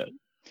know. Yeah.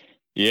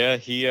 Yeah.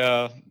 He,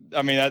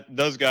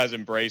 those guys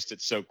embraced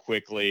it so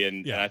quickly.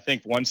 And I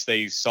think once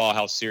they saw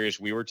how serious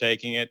we were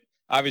taking it,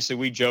 obviously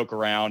we joke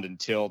around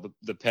until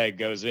the peg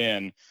goes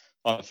in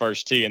on the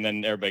first tee, and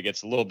then everybody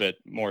gets a little bit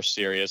more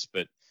serious.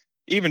 But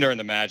even during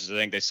the matches, I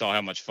think they saw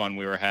how much fun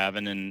we were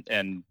having,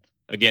 and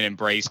again,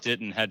 embraced it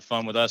and had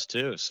fun with us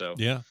too. So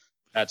yeah,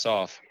 hats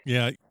off.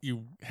 Yeah,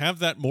 you have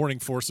that morning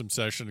foursome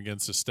session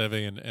against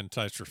Esteve and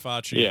Tai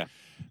Strafaci. Yeah.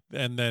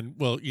 And then,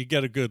 you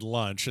get a good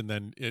lunch, and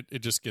then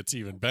it just gets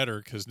even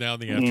better, because now in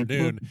the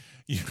afternoon,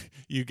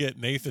 you get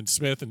Nathan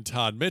Smith and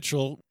Todd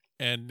Mitchell,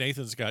 and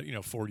Nathan's got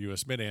 4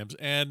 U.S. mid-ams,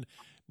 and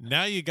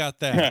now you got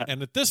that.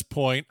 And at this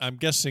point, I'm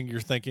guessing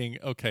you're thinking,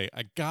 okay,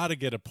 I got to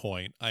get a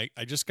point. I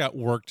just got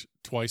worked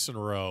twice in a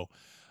row.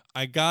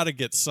 I got to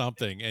get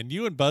something. And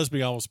you and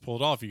Busby almost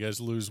pulled off. You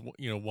guys lose,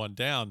 1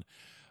 down.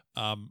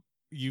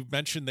 You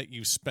mentioned that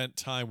you spent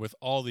time with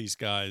all these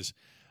guys.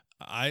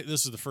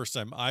 This is the first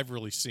time I've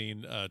really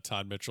seen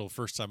Todd Mitchell.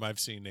 First time I've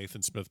seen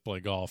Nathan Smith play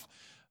golf.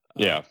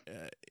 Yeah.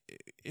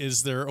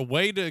 Is there a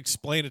way to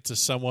explain it to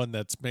someone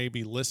that's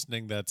maybe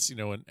listening, that's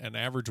an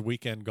average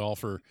weekend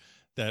golfer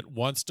that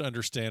wants to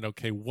understand,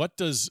 okay, what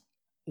does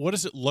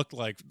it look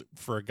like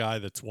for a guy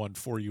that's won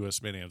 4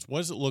 U.S. mid-ams? What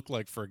does it look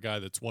like for a guy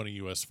that's won a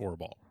U.S.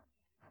 4-ball?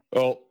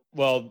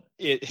 Well,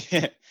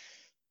 it,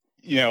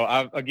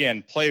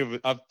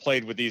 I've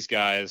played with these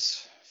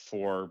guys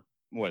for,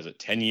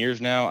 10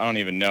 years now? I don't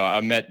even know.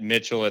 I met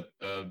Mitchell at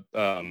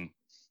the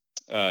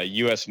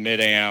U.S.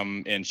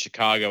 Mid-Am in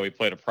Chicago. We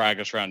played a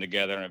practice round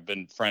together and have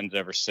been friends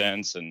ever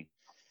since. And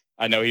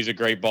I know he's a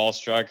great ball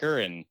striker,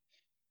 and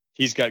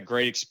he's got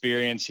great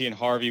experience. He and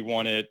Harvey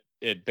won it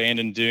at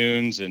Bandon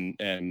Dunes,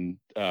 and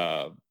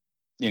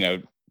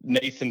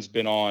Nathan's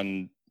been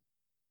on,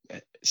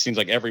 it seems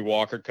like, every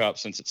Walker Cup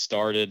since it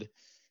started.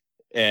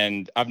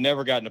 And I've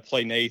never gotten to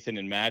play Nathan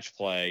in match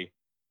play,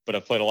 but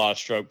I've played a lot of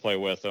stroke play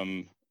with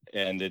him.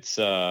 And it's,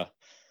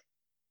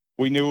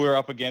 we knew we were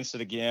up against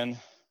it again,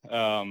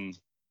 fighting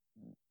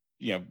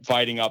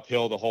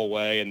uphill the whole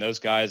way. And those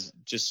guys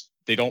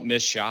they don't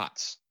miss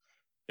shots.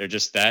 They're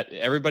just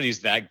everybody's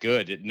that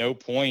good. At no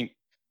point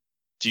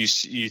do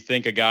you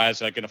think a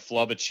guy's like going to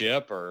flub a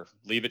chip or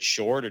leave it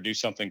short or do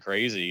something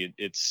crazy.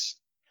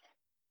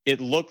 It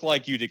looked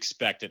like you'd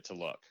expect it to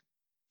look.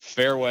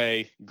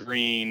 Fairway,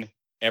 green,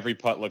 every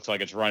putt looks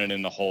like it's running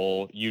in the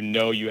hole.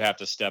 You have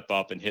to step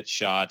up and hit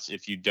shots.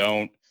 If you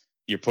don't,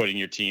 you're putting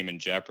your team in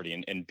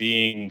jeopardy. And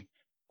being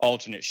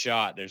alternate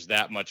shot, there's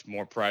that much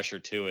more pressure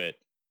to it.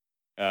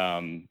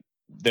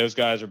 Those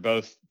guys are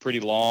both pretty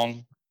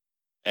long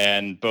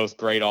and both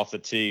great off the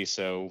tee.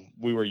 So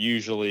we were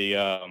usually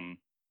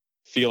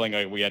feeling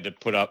like we had to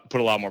put a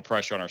lot more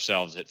pressure on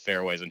ourselves, hit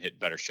fairways and hit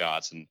better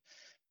shots. And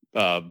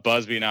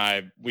Busby and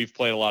I, we've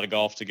played a lot of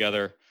golf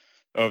together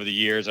over the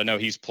years. I know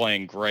he's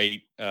playing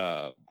great,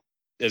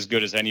 as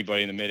good as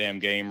anybody in the mid-am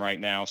game right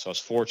now. So I was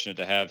fortunate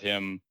to have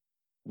him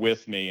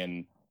with me.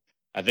 And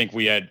I think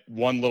we had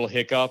one little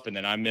hiccup, and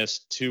then I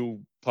missed 2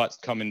 putts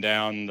coming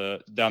down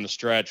the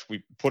stretch.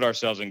 We put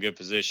ourselves in good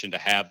position to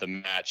have the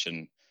match,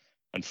 and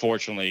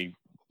unfortunately,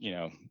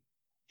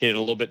 hit it a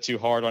little bit too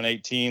hard on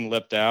 18,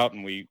 lipped out,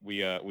 and we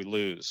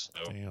lose.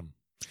 So Damn.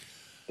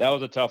 that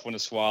was a tough one to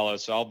swallow.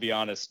 So I'll be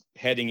honest,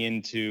 heading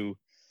into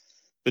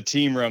the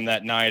team room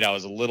that night, I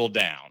was a little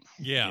down.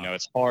 Yeah.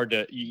 It's hard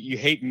you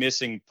hate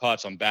missing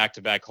putts on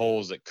back-to-back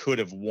holes that could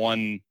have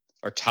won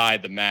or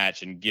tied the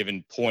match and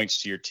given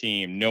points to your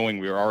team, knowing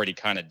we were already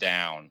kind of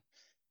down.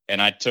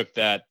 And I took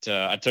that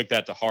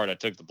to heart. I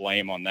took the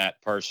blame on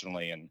that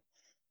personally. And,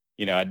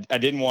 I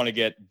didn't want to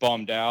get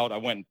bummed out. I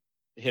went and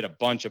hit a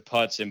bunch of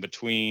putts in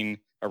between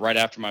or right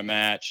after my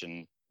match,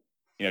 and,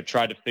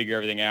 tried to figure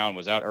everything out, and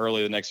was out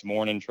early the next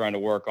morning trying to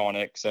work on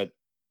it. Cause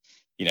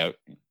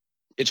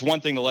it's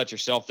one thing to let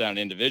yourself down an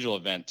individual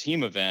event,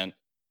 team event.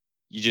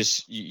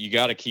 You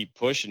got to keep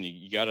pushing.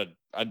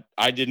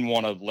 I didn't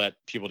want to let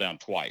people down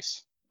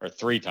twice or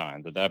 3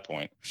 times at that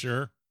point.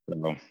 Sure.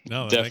 So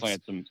no, definitely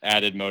had some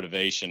added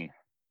motivation.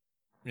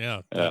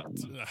 Yeah.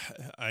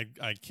 I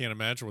can't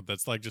imagine what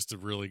that's like, just to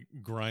really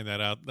grind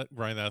out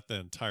the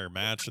entire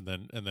match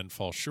and then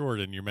fall short.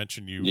 And you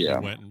mentioned you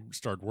went and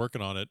started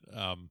working on it.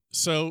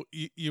 So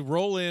you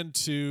roll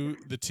into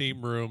the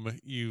team room.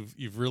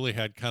 You've really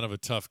had kind of a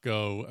tough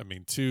go. I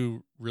mean,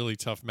 2 really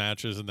tough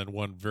matches and then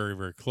 1 very,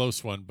 very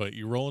close one, but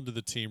you roll into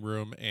the team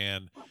room,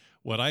 and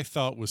what I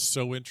thought was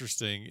so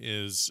interesting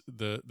is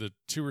the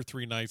 2 or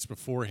 3 nights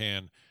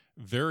beforehand,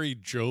 very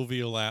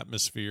jovial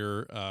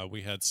atmosphere.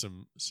 We had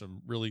some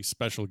really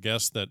special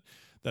guests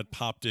that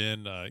popped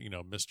in.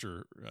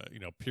 Mr.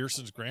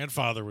 Pearson's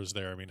grandfather was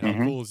there. I mean, how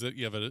cool is it?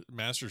 You have a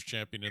Masters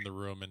champion in the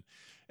room,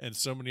 and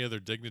so many other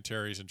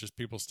dignitaries and just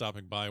people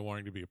stopping by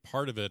wanting to be a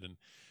part of it. And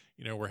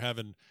we're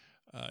having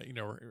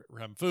we're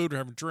having food, we're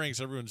having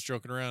drinks, everyone's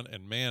joking around.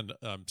 And man,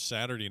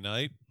 Saturday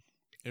night,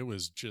 it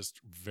was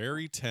just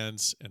very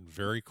tense and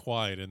very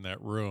quiet in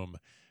that room.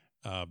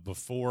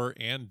 Before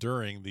and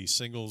during the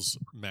singles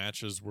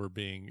matches were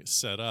being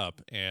set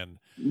up, and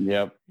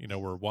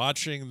we're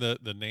watching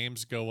the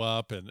names go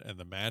up, and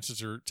the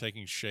matches are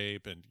taking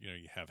shape, and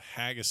you have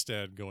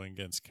Hagestad going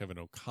against Kevin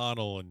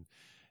O'Connell,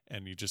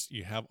 and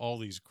you have all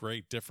these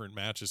great different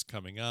matches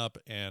coming up,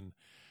 and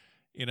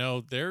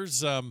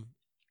there's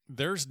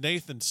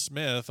Nathan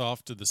Smith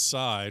off to the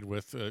side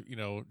with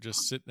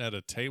just sitting at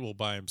a table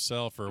by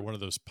himself, or one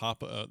of those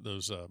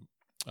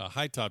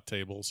high top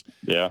tables,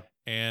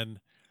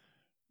 and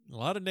a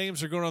lot of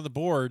names are going on the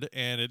board,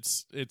 and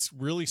it's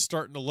really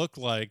starting to look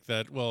like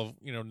that. Well,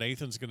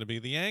 Nathan's going to be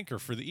the anchor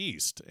for the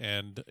East,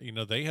 and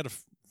they had a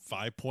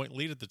 5-point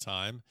lead at the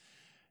time.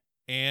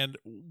 And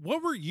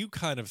what were you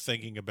kind of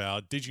thinking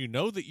about? Did you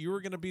know that you were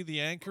going to be the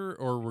anchor,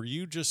 or were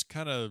you just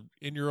kind of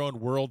in your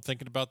own world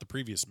thinking about the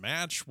previous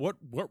match? What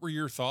were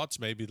your thoughts?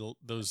 Maybe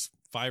those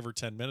 5 or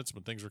 10 minutes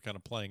when things were kind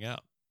of playing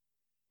out.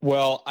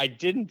 Well, I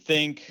didn't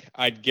think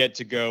I'd get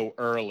to go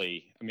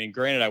early. I mean,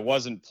 granted, I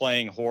wasn't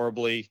playing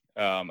horribly.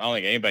 I don't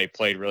think anybody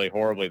played really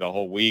horribly the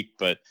whole week,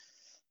 but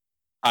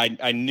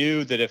I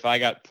knew that if I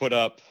got put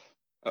up,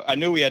 I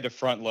knew we had to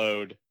front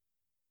load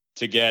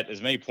to get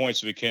as many points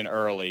as we can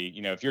early.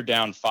 If you're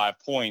down 5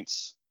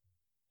 points,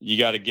 you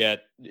got to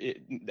get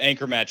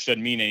anchor match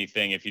doesn't mean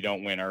anything if you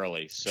don't win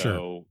early. So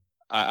sure.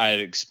 I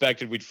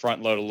expected we'd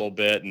front load a little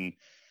bit, and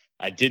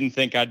I didn't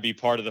think I'd be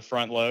part of the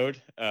front load,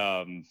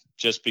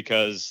 just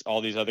because all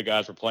these other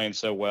guys were playing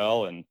so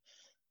well. And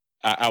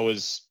I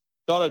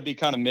thought I'd be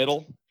kind of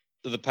middle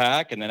of the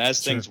pack. And then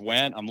as things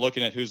went, I'm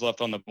looking at who's left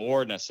on the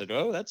board, and I said,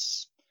 oh,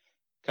 that's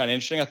kind of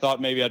interesting. I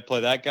thought maybe I'd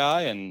play that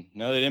guy, and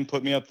no, they didn't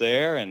put me up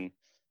there. And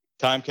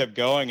time kept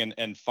going.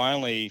 And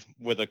finally,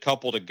 with a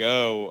couple to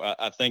go,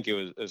 I think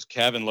it was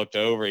Kevin looked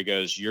over. He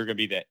goes,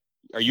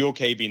 are you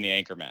okay being the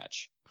anchor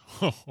match?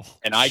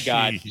 And I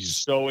got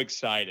so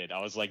excited.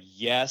 I was like,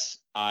 yes,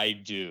 I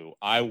do.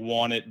 I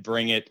want it.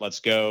 Bring it. Let's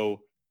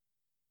go.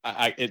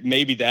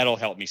 Maybe that'll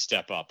help me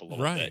step up a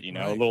little bit,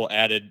 a little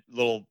added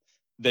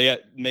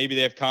maybe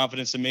they have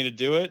confidence in me to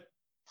do it.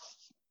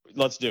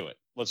 Let's do it.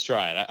 Let's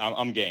try it.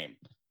 I'm game.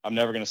 I'm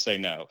never going to say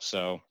no.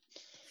 So,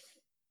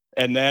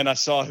 and then I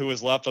saw who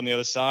was left on the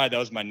other side. That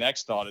was my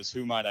next thought, is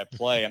who might I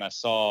play? And I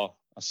saw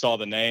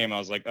the name. I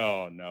was like,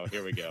 oh no,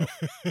 here we go.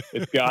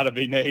 It's gotta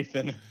be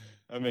Nathan.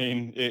 I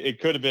mean, it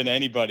could have been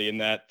anybody in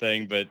that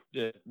thing, but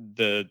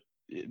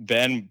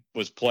Ben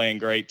was playing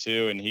great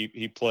too, and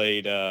he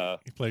played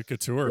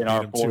Couture in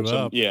our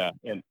foursome. Yeah,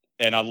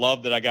 and I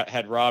love that I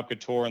had Rob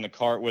Couture in the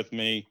cart with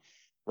me.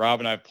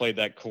 Rob and I have played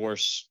that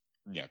course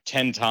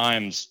 10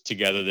 times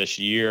together this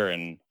year,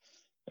 and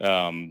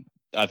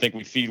I think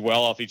we feed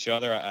well off each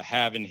other.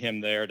 Having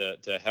him there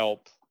to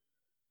help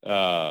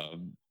tell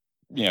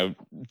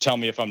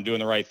me if I'm doing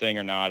the right thing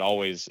or not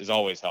is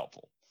always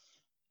helpful.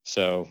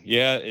 So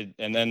and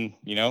then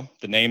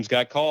the names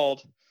got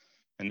called,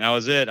 and that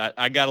was it.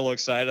 I got a little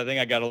excited. I think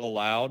I got a little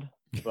loud.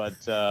 but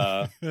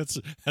that's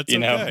you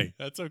know, okay.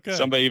 That's okay.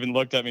 somebody even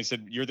looked at me and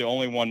said, "You're the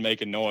only one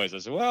making noise." I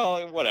said,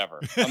 "Well, whatever.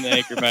 I'm the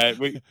anchor man."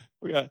 We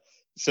got.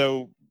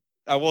 So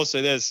I will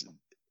say this: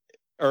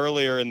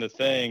 earlier in the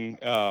thing,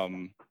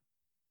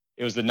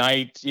 it was the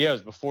night. Yeah, it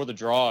was before the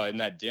draw in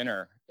that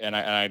dinner, and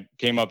I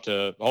came up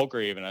to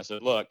Holgrave and I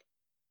said, "Look,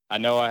 I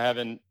know I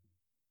haven't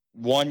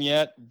won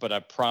yet, but I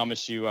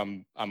promise you,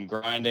 I'm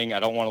grinding. I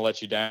don't want to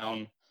let you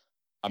down.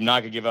 I'm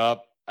not gonna give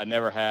up. I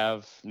never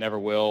have, never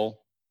will.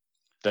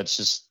 That's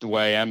just the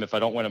way I am. If I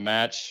don't win a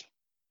match,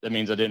 that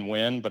means I didn't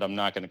win, but I'm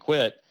not going to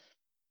quit."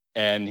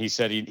 And he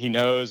said he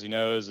knows.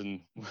 And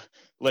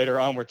later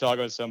on, we're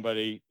talking with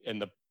somebody,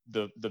 and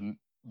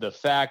the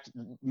fact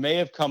may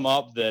have come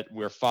up that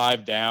we're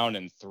 5 down,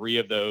 and 3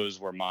 of those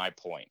were my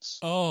points.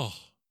 Oh,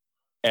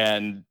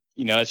 And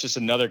it's just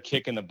another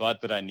kick in the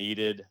butt that I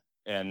needed.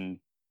 And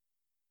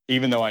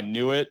even though I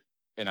knew it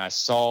and I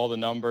saw the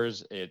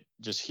numbers, it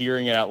just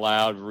hearing it out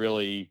loud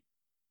really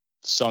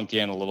sunk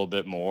in a little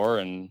bit more.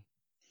 And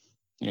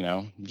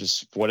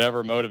just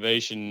whatever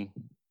motivation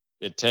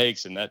it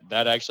takes. And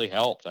that actually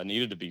helped. I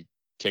needed to be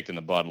kicked in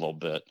the butt a little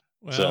bit.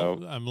 well,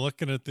 So I'm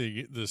looking at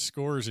the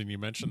scores, and you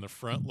mentioned the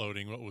front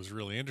loading. What was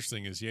really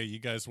interesting is, you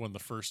guys won the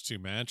first 2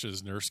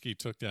 matches. Nursky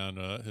took down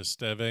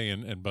Histeve,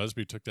 and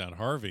Busby took down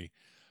Harvey.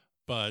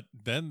 But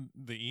then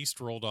the East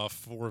rolled off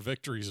 4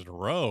 victories in a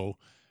row.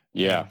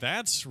 yeah, And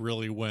that's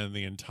really when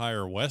the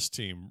entire West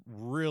team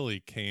really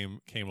came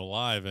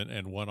alive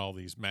and won all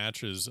these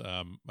matches.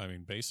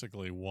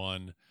 Basically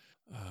won.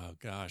 Oh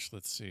gosh,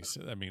 let's see.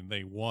 So,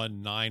 they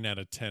won 9 out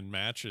of 10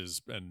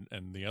 matches, and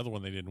the other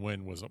one they didn't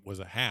win was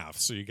a half.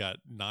 So you got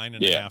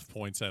 9.5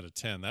 points out of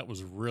 10. That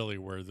was really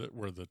where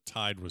the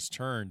tide was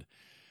turned.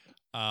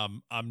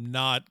 I'm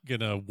not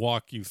gonna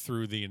walk you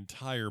through the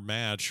entire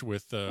match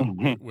with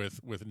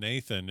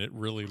Nathan. It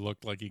really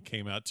looked like he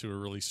came out to a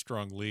really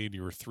strong lead.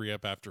 You were 3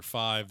 up after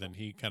 5, then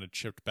he kind of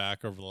chipped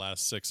back over the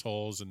last 6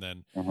 holes, and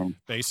then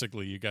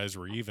basically you guys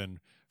were even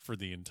for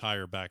the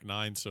entire back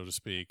 9, so to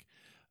speak.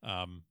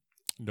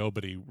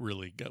 Nobody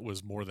really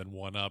was more than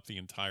 1 up the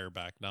entire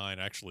back 9,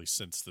 actually,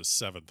 since the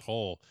 7th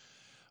hole.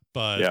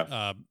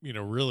 But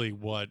really,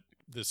 what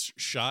this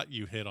shot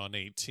you hit on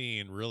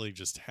 18, really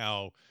just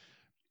how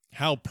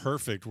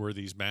perfect were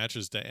these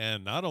matches to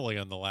end, not only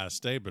on the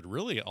last day, but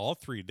really all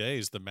 3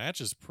 days. The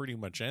matches pretty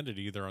much ended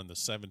either on the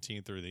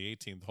 17th or the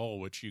 18th hole,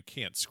 which you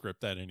can't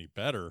script that any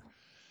better.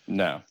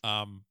 No.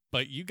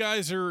 But you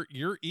guys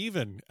you're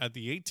even at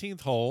the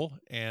 18th hole,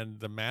 and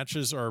the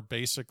matches are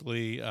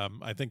basically,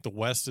 I think the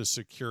West is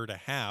secured a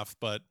half,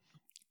 but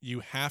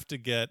you have to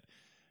get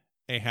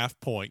a half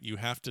point. You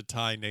have to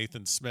tie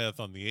Nathan Smith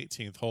on the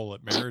 18th hole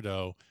at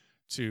Merido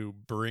to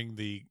bring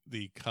the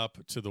cup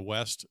to the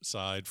West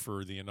side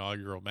for the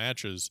inaugural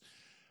matches.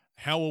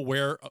 How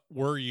aware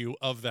were you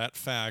of that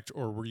fact,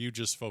 or were you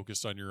just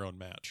focused on your own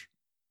match?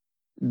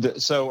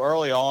 So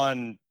early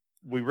on,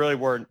 we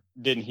really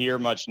didn't hear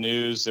much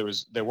news.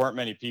 There weren't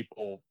many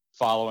people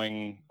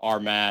following our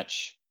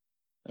match.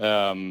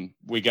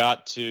 We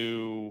got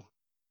to,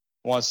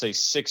 I want to say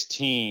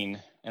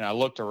 16, and I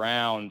looked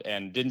around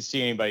and didn't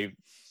see anybody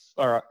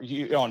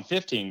on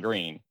 15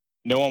 green.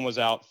 No one was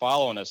out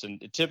following us. And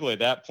typically at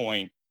that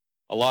point,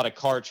 a lot of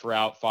carts were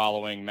out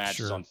following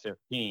matches on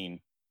 15.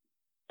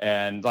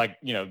 And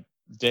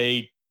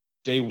day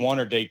 1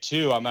 or day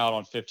 2, I'm out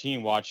on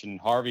 15 watching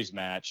Harvey's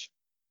match.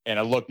 And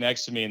I look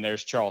next to me, and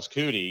there's Charles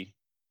Cootie,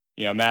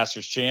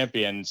 Masters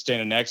champion,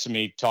 standing next to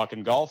me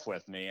talking golf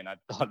with me. And I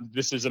thought,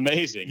 this is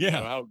amazing.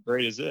 Yeah. How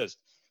great is this?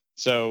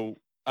 So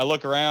I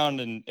look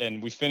around,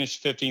 and we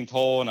finished 15th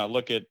hole, and I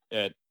look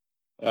at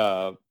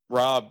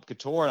Rob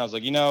Couture, and I was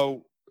like,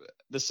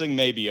 this thing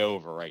may be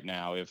over right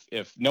now.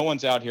 If no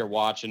one's out here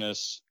watching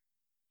us,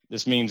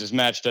 this means this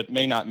match that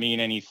may not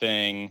mean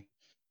anything.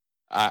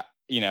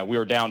 We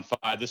were down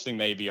 5. This thing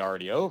may be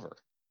already over.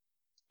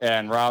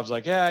 And Rob's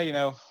like,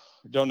 yeah,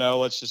 don't know.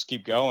 Let's just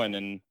keep going.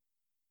 And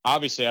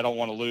obviously I don't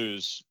want to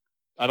lose.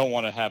 I don't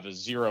want to have a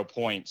 0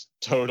 points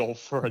total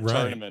for a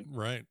tournament.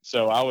 Right.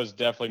 So I was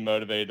definitely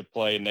motivated to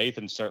play.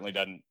 Nathan certainly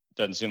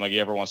doesn't seem like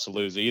he ever wants to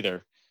lose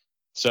either.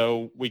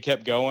 So we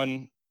kept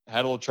going,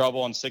 had a little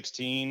trouble on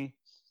 16.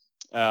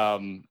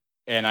 And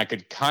I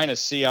could kind of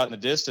see out in the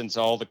distance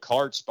all the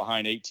carts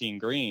behind 18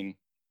 green.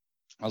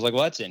 I was like,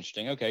 well, that's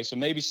interesting. Okay, so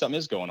maybe something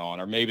is going on,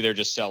 or maybe they're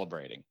just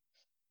celebrating.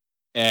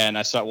 And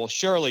I thought, well,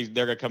 surely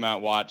they're going to come out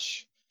and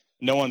watch.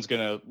 No one's going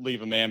to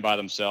leave a man by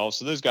themselves.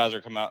 So those guys are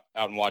come out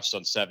and watch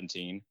on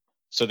 17.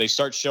 So they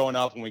start showing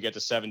up when we get to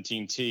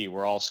 17T.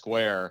 We're all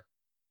square,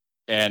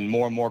 and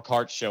more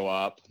carts show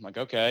up. I'm like,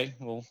 okay,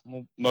 well,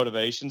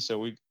 motivation. So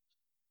we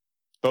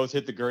both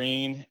hit the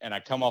green, and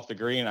I come off the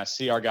green, and I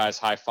see our guys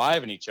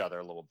high-fiving each other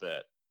a little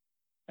bit.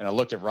 And I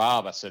looked at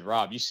Rob. I said,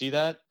 Rob, you see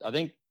that? I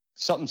think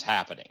something's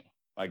happening.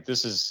 Like,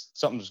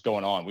 something's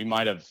going on. We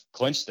might have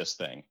clinched this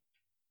thing.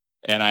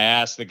 And I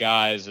asked the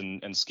guys,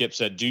 and Skip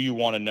said, do you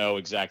want to know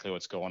exactly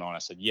what's going on? I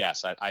said,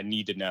 yes, I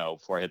need to know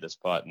before I hit this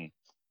button.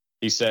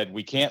 He said,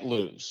 we can't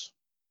lose.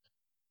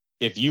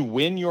 If you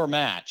win your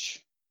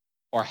match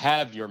or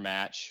have your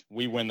match,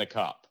 we win the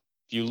cup.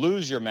 If you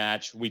lose your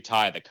match, we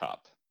tie the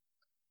cup.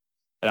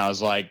 And I was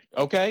like,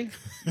 okay,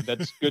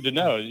 that's good to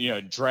know.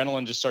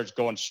 Adrenaline just starts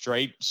going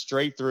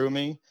straight through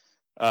me.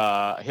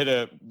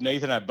 Nathan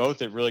and I both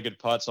hit really good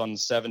putts on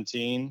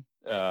 17,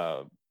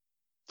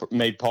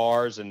 made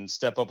pars, and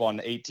step up on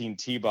the 18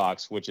 tee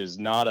box, which is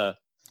not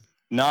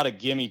a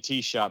gimme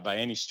tee shot by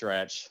any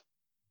stretch.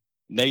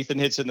 Nathan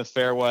hits in the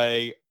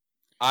fairway.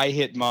 I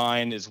hit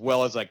mine as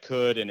well as I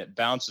could, and it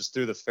bounces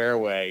through the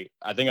fairway.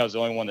 I think I was the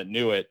only one that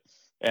knew it.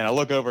 And I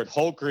look over at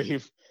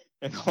Holtgreave,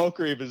 and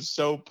Holtgreave is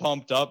so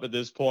pumped up at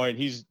this point.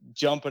 He's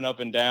jumping up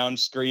and down,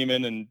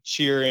 screaming and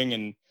cheering,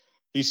 and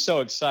he's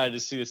so excited to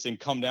see this thing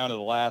come down to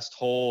the last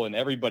hole, and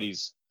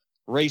everybody's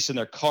racing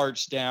their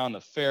carts down the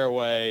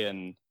fairway,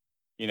 and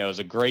it was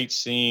a great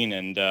scene.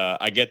 And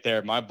I get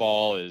there, my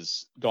ball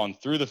is gone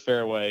through the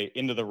fairway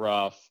into the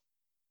rough,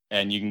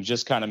 and you can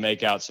just kind of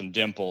make out some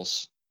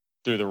dimples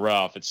through the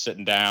rough. It's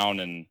sitting down,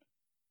 and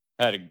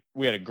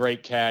we had a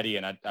great caddy,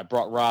 and I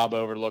brought Rob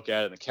over to look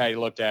at it, and the caddy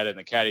looked at it, and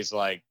the caddy's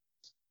like,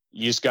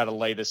 you just got to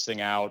lay this thing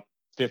out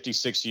 50,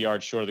 60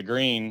 yards short of the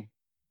green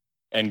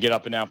and get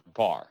up and down for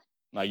par.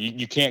 Like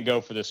you can't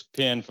go for this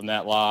pin from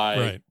that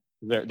lie.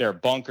 Right. There are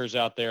bunkers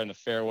out there in the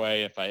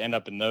fairway. If I end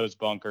up in those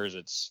bunkers,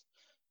 it's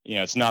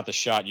not the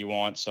shot you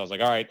want. So I was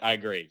like, all right, I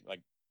agree.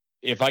 Like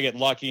if I get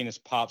lucky and this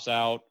pops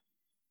out,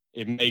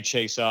 it may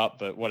chase up,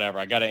 but whatever.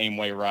 I got to aim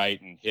way right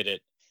and hit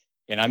it.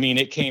 And I mean,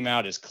 it came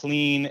out as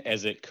clean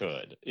as it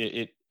could.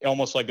 It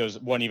almost like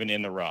it wasn't even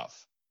in the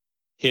rough.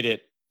 Hit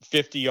it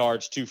 50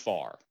 yards too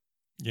far.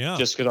 Yeah.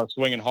 Just because I was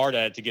swinging hard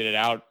at it to get it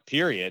out,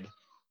 period.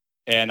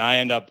 And I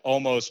end up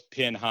almost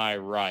pin high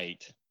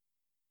right,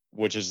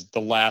 which is the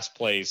last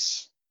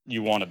place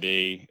you want to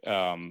be.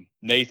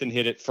 Nathan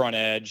hit it front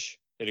edge,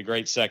 hit a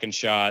great second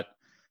shot,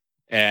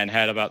 and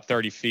had about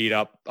 30 feet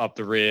up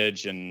the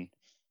ridge. And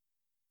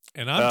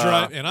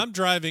I'm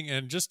driving,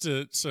 and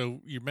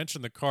so you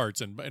mentioned the carts,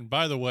 and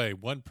by the way,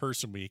 one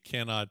person we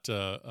cannot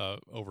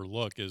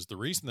overlook is the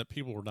reason that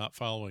people were not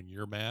following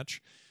your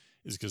match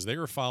is because they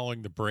were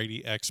following the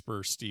Brady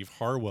Exper Steve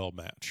Harwell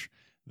match.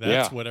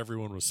 That's what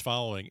everyone was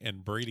following,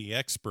 and Brady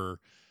Exper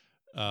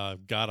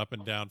got up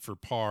and down for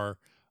par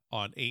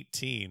on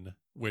 18,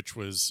 which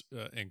was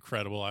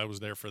incredible. I was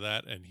there for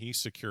that, and he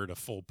secured a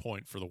full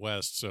point for the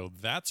West. So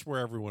that's where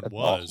everyone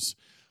was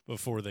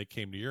before they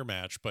came to your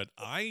match. But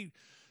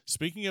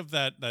speaking of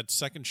that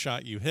second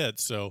shot you hit,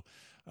 so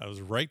I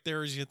was right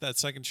there as you hit that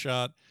second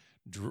shot,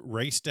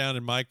 raced down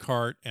in my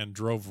cart and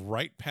drove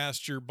right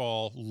past your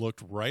ball,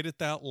 looked right at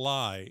that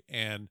lie,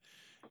 and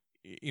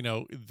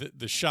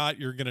the shot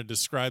you're going to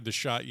describe, the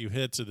shot you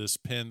hit to this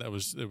pin that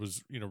was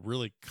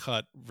really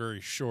cut very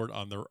short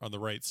on the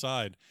right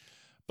side.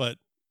 But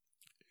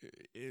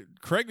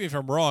correct me if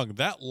I'm wrong,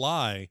 that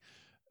lie,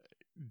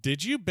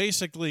 did you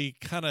basically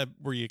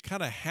were you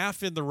kind of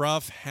half in the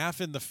rough, half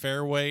in the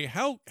fairway?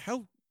 How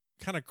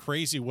kind of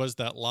crazy was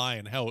that lie,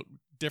 and how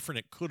different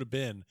it could have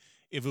been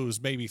if it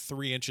was maybe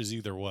 3 inches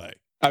either way?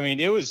 I mean,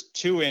 it was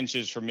 2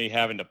 inches for me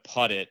having to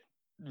putt it,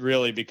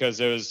 really,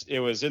 because it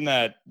was in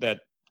that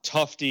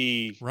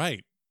tufty,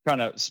 right,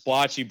 kind of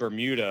splotchy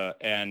Bermuda,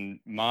 and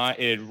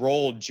it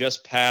rolled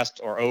just past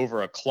or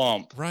over a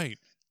clump, right,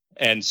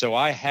 and so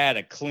I had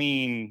a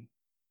clean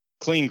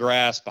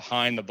grass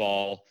behind the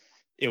ball.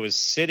 It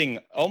was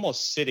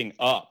almost sitting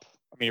up.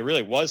 I mean, it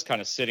really was kind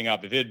of sitting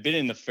up. If it had been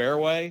in the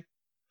fairway,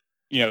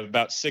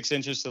 about 6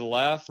 inches to the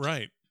left,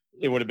 right,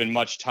 it would have been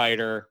much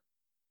tighter.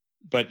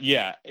 But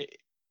yeah,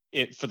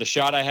 it for the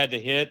shot I had to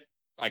hit,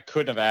 I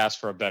couldn't have asked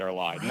for a better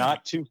lie. Right.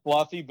 Not too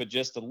fluffy, but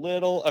just a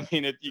little. I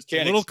mean, you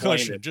can't explain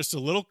cushion, it. Just a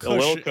little cushion. A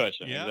little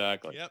cushion, yeah,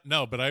 exactly. Yeah.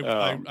 No, but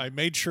I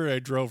made sure I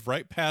drove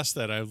right past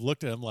that. I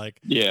looked at him like,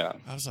 yeah.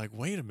 I was like,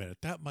 wait a minute,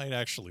 that might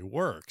actually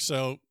work.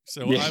 So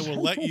yeah. I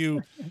will let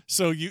you.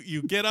 So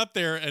you get up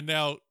there, and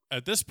now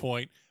at this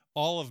point,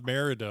 all of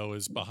Merido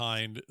is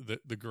behind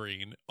the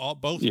green.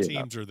 Both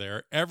teams are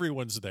there.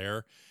 Everyone's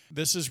there.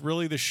 This is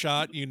really the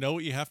shot. You know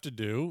what you have to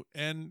do,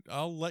 and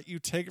I'll let you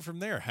take it from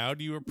there. How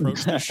do you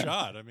approach the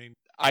shot? I mean,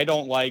 I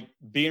don't like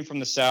being from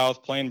the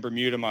South, playing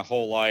Bermuda my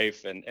whole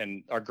life,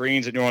 and our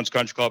greens at New Orleans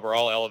Country Club are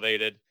all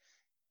elevated.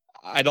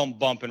 I don't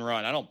bump and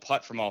run. I don't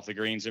putt from off the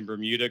greens in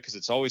Bermuda because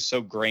it's always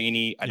so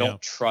grainy. I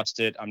don't trust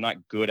it. I'm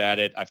not good at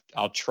it.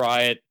 I'll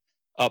try it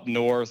up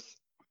north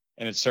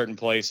and at certain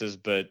places,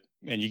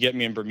 and you get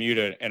me in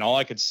Bermuda, and all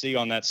I could see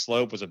on that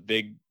slope was a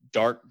big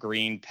dark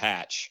green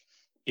patch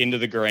into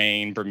the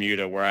grain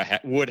Bermuda where I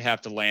would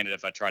have to land it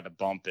if I tried to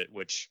bump it,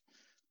 which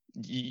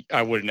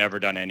I would have never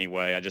done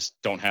anyway. I just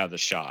don't have the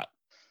shot.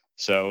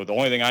 So the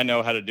only thing I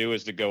know how to do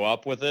is to go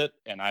up with it.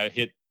 And I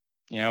hit,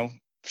 for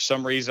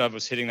some reason I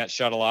was hitting that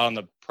shot a lot on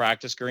the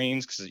practice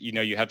greens because,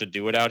 you have to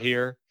do it out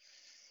here.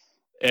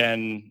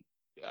 And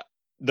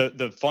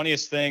the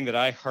funniest thing that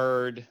I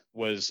heard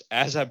was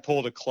as I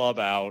pulled a club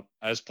out,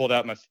 I just pulled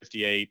out my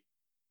 58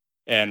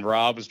 and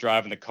Rob was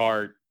driving the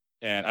cart.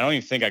 And I don't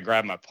even think I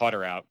grabbed my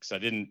putter out because I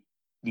didn't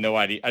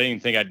even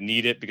think I'd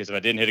need it, because if I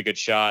didn't hit a good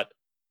shot,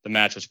 the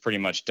match was pretty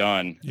much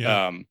done.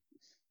 Yeah.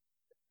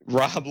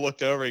 Rob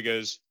looked over, he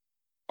goes,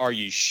 are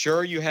you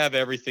sure you have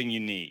everything you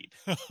need?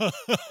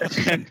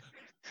 and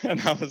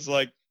I was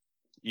like,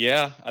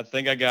 yeah, I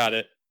think I got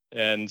it.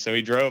 And so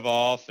he drove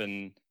off,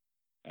 and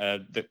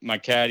my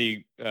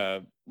caddy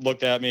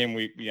looked at me, and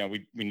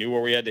we knew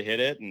where we had to hit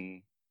it.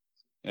 And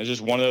it was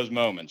just one of those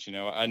moments,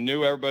 I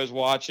knew everybody was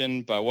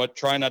watching, but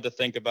trying not to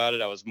think about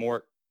it. I was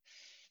more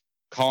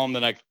calm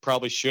than I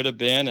probably should have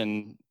been.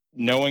 And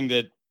knowing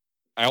that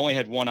I only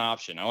had one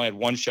option, I only had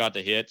one shot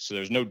to hit. So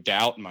there's no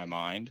doubt in my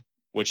mind,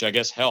 which I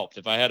guess helped.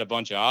 If I had a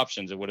bunch of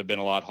options, it would have been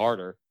a lot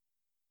harder.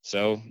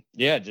 So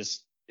yeah,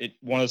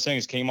 one of those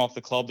things came off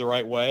the club the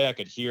right way. I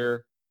could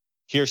hear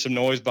some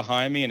noise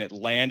behind me, and it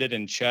landed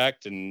and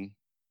checked and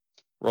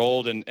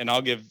rolled. And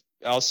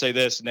I'll say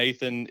this,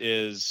 Nathan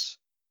is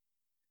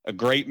a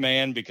great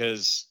man,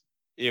 because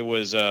it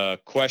was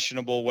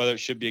questionable whether it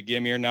should be a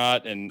gimme or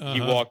not. And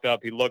he walked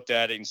up, he looked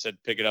at it and said,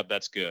 pick it up.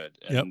 That's good.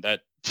 And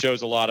that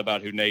shows a lot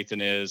about who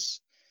Nathan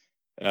is,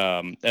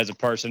 as a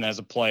person, as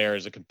a player,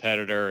 as a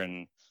competitor.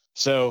 And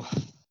so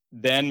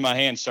then my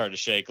hands started to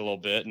shake a little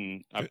bit,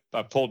 and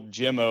I pulled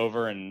Jim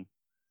over, and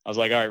I was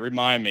like, all right,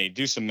 remind me,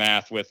 do some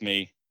math with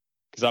me,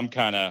 because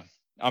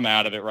I'm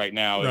out of it right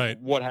now. Right.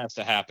 What has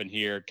to happen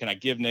here? Can I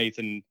give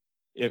Nathan,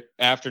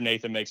 after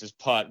Nathan makes his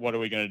putt, what are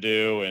we going to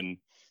do? And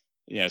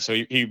so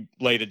he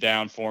laid it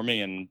down for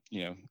me, and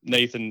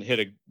Nathan hit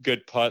a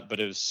good putt, but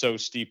it was so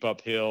steep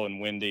uphill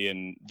and windy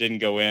and didn't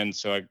go in,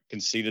 so I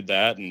conceded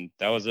that, and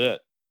that was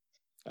it.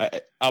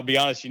 I'll be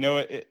honest,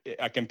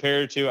 I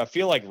compared it to, I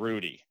feel like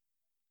Rudy.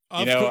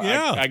 I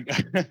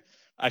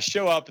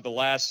show up at the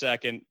last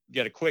second,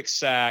 get a quick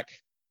sack.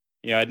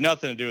 It had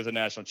nothing to do with the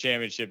national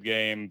championship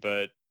game,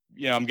 but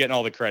I'm getting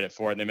all the credit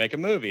for it, and they make a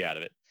movie out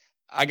of it.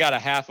 I got a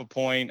half a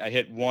point. I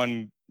hit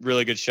one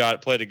really good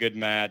shot, played a good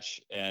match,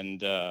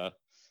 and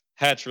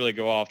hats really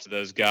go off to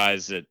those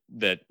guys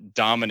that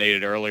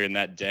dominated earlier in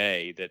that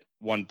day, that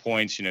won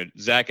points.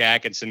 Zach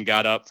Atkinson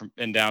got up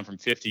and down from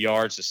 50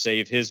 yards to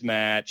save his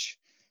match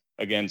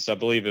against, I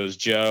believe it was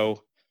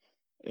Joe.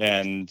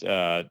 And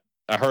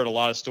I heard a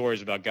lot of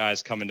stories about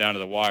guys coming down to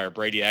the wire,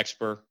 Brady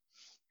Exper,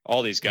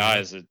 all these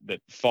guys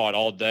that fought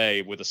all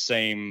day with the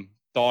same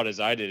thought as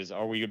I did, is,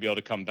 are we going to be able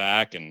to come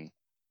back? And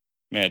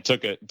man, it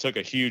took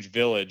a huge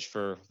village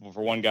for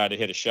one guy to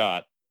hit a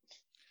shot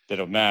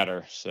that'll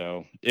matter.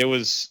 So it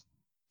was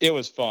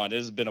fun. It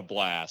has been a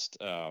blast.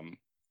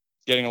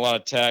 Getting a lot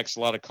of texts, a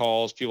lot of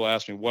calls. People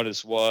ask me what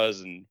this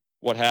was and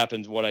what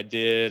happened, what I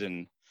did.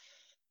 And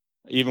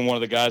even one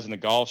of the guys in the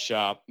golf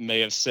shop may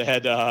have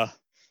said,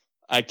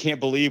 I can't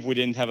believe we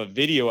didn't have a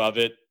video of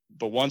it,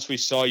 but once we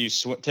saw you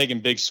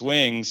taking big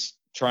swings,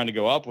 trying to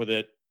go up with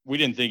it, we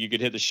didn't think you could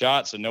hit the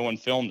shot, so no one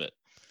filmed it.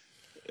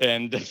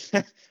 And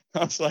I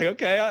was like,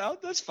 okay,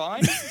 that's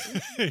fine.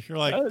 You're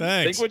like,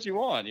 thanks. Think what you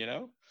want,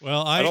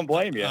 Well, I don't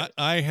blame you.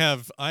 I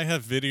have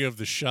video of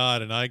the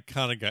shot, and I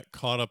kind of got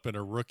caught up in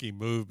a rookie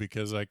move,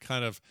 because I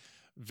kind of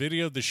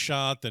videoed the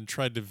shot, then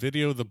tried to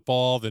video the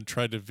ball, then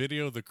tried to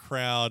video the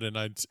crowd, and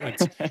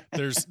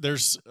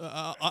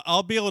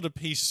I'll be able to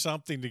piece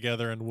something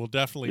together, and we'll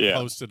definitely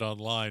post it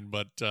online.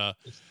 But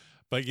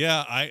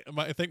yeah,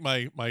 I think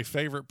my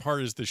favorite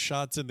part is the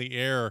shots in the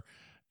air.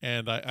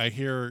 And I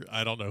hear,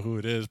 I don't know who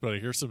it is, but I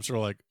hear some sort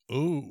of like,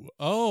 ooh,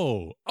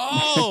 oh,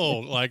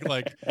 like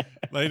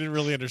they didn't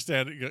really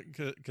understand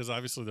it, because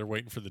obviously they're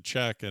waiting for the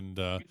check, and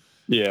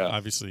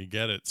obviously you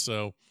get it.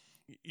 So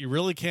you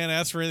really can't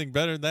ask for anything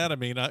better than that. I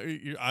mean,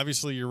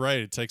 obviously you're right.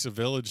 It takes a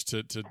village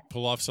to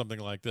pull off something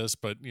like this,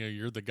 but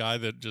you're the guy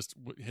that just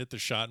hit the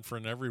shot in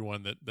front of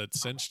everyone that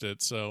cinched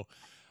it. So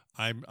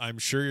I'm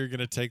sure you're going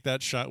to take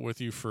that shot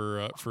with you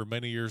for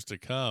many years to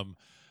come.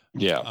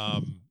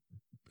 Yeah.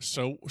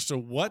 So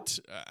what,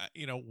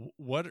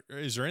 what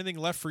is there anything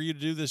left for you to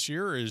do this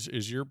year? Or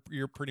is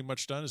you're pretty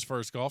much done as far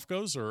as golf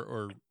goes,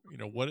 or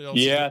what else?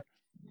 Yeah,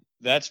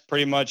 that's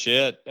pretty much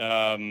it.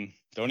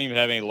 Don't even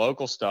have any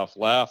local stuff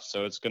left.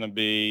 So it's going to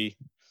be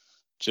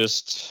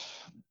just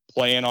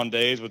playing on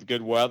days with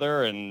good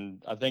weather.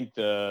 And I think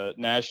the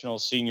National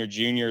Senior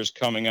Junior is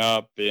coming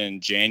up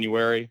in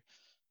January.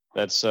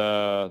 That's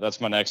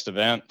my next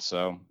event.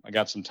 So I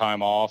got some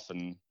time off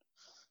and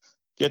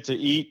get to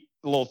eat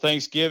a little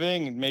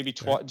Thanksgiving, and maybe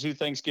 2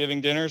 Thanksgiving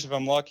dinners if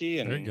I'm lucky.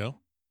 And there you go.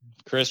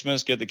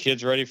 Christmas, get the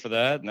kids ready for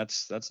that. And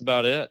that's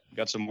about it.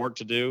 Got some work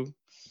to do.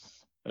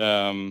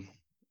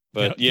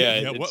 But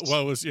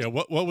what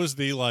was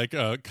the like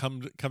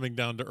coming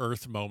down to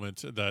earth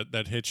moment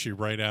that hit you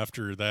right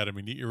after that? I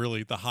mean, you're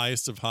really the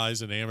highest of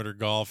highs in amateur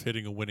golf,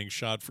 hitting a winning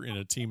shot in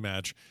a team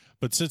match.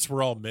 But since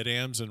we're all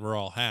mid-ams and we're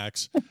all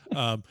hacks,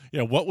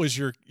 what was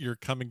your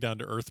coming down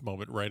to earth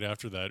moment right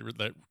after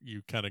that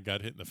you kind of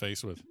got hit in the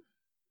face with?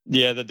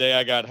 Yeah, the day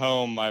I got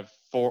home, my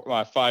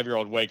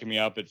 5-year-old waking me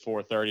up at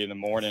 4:30 in the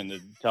morning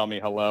to tell me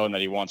hello and that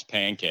he wants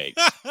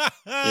pancakes,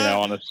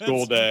 on a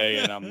school day.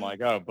 And I'm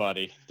like, oh,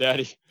 buddy,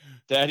 daddy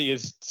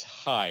is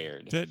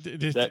tired.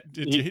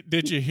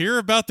 Did you hear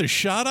about the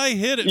shot I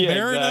hit at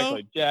Marino?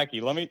 Exactly.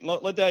 Jackie,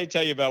 let daddy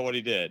tell you about what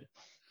he did.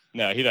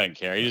 No, he doesn't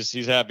care.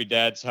 He's happy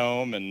dad's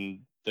home and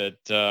that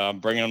I'm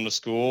bringing him to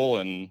school,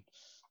 and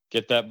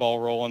get that ball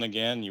rolling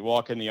again. You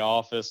walk in the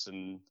office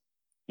and,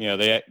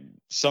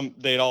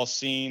 they'd all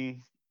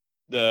seen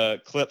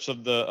the clips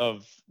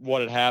of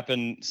what had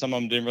happened. Some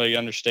of them didn't really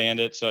understand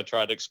it. So I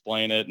tried to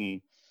explain it,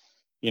 and,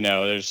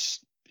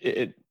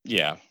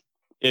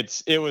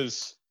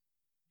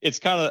 it's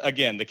kind of,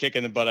 again, the kick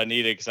in the butt I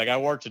needed, because I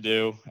got work to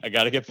do. I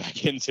got to get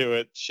back into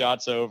it.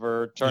 Shot's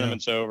over,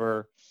 tournament's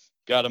over,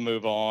 got to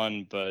move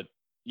on. But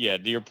yeah,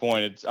 to your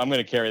point, I'm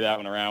going to carry that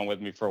one around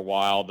with me for a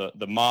while.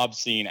 The mob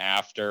scene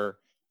after,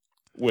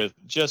 with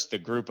just the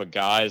group of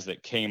guys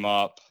that came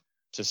up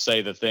to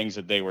say the things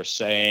that they were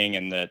saying,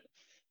 and that,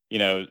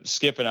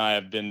 Skip and I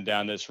have been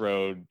down this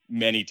road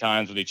many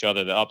times with each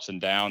other, the ups and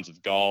downs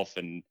of golf.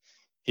 And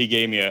he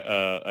gave me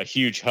a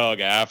huge hug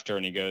after,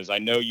 and he goes, I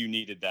know you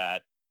needed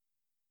that.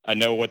 I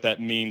know what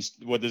that means,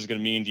 what this is going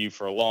to mean to you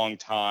for a long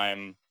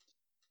time.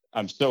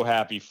 I'm so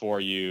happy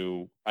for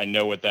you. I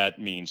know what that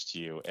means to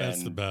you. That's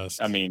and the best.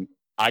 I mean,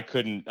 I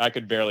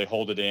could barely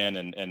hold it in.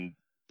 And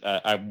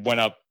I went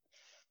up,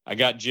 I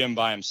got Jim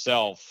by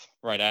himself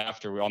right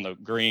after we were on the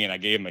green. I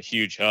gave him a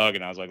huge hug,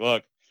 and I was like,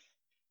 look,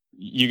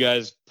 you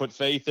guys put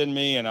faith in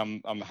me, and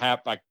I'm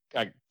happy.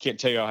 I can't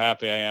tell you how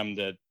happy I am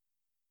that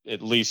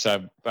at least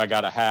I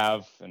got to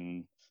have.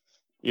 And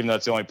even though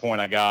that's the only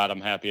point I got, I'm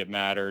happy it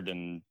mattered.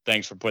 And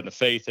thanks for putting the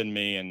faith in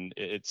me. And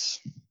it's,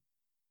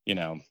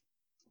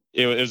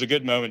 it was a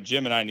good moment.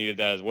 Jim and I needed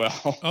that as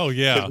well. Oh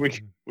yeah.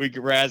 we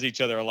could razz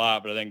each other a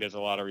lot, but I think there's a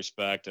lot of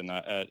respect, and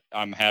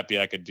I'm happy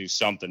I could do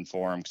something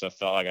for him, because I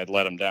felt like I'd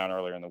let him down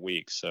earlier in the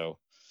week. So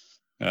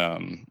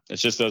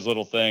it's just those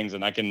little things,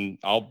 and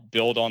I'll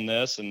build on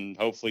this and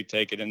hopefully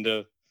take it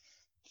into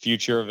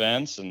future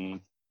events. And,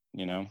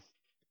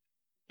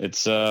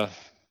 it's, and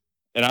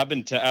I've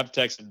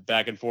texted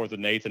back and forth with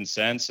Nathan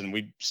since, and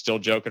we still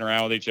joking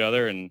around with each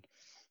other, and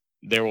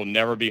there will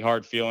never be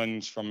hard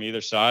feelings from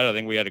either side. I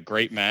think we had a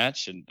great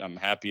match, and I'm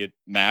happy it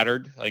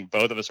mattered. I think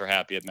both of us are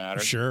happy it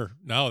mattered. Sure.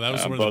 No, that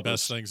was one of the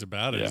best things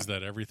about it, is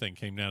that everything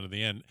came down to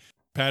the end.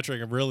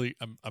 Patrick,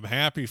 I'm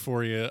happy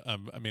for you.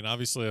 I mean,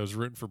 obviously I was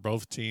rooting for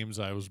both teams.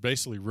 I was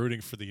basically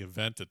rooting for the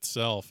event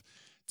itself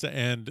to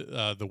end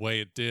the way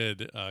it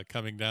did,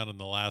 coming down in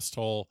the last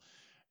hole.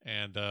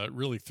 And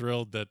really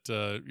thrilled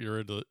that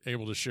you're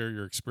able to share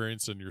your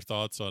experience and your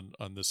thoughts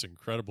on this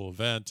incredible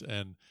event.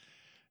 And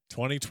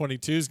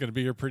 2022 is going to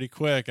be here pretty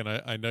quick, and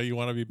I know you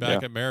want to be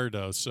back at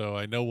Merido, so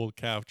I know we'll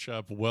catch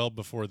up well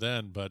before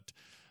then. But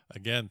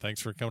again,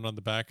 thanks for coming on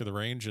the back of the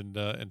range and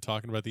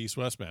talking about the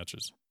East-West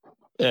matches.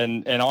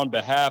 And on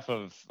behalf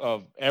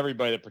of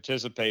everybody that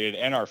participated,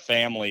 and our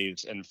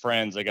families and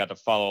friends that got to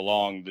follow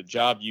along, the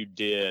job you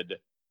did,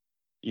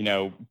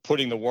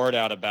 putting the word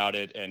out about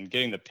it and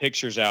getting the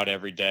pictures out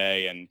every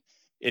day. And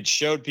it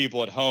showed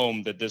people at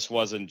home that this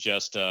wasn't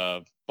just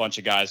a bunch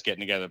of guys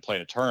getting together to play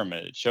a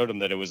tournament. It showed them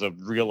that it was a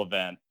real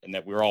event, and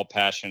that we were all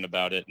passionate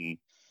about it. And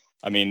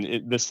I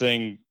mean, this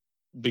thing,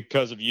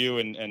 because of you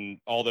and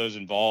all those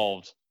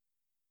involved,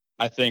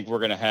 I think we're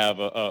going to have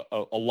a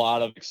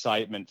lot of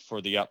excitement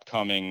for the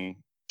upcoming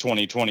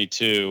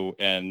 2022.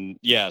 And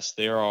yes,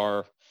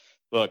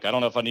 look, I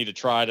don't know if I need to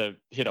try to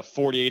hit a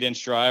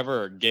 48-inch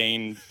driver or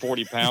gain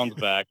 40 pounds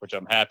back, which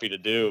I'm happy to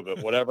do,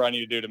 but whatever I need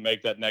to do to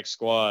make that next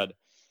squad.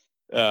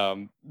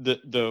 I'll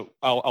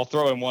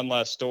throw in one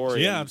last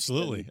story. Yeah,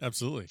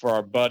 absolutely. For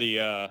our buddy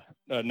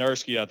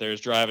Nursky out there, who's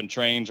driving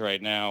trains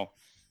right now.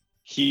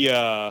 He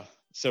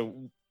so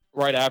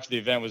right after the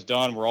event was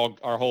done,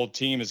 our whole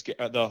team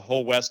the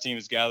whole West team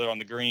is gathered on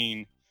the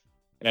green,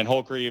 and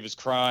Holcreeve is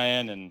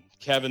crying, and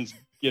Kevin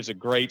gives a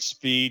great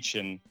speech,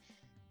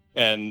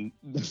 and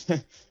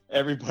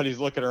everybody's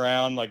looking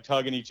around, like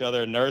tugging each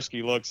other. And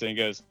Nursky looks and he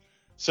goes,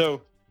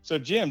 so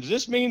Jim, does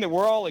this mean that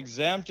we're all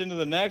exempt into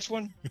the next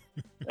one?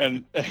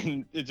 and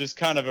it just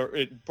kind of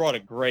it brought a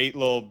great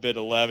little bit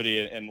of levity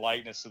and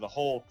lightness to the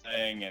whole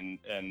thing,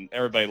 and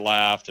everybody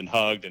laughed and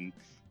hugged. And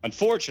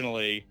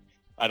unfortunately,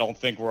 I don't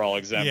think we're all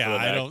exempt. Yeah, for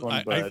the next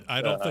one, but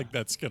I don't think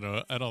that's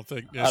gonna. I don't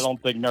think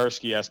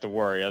Nursky has to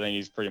worry. I think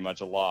he's pretty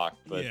much a lock.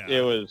 But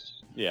that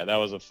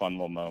was a fun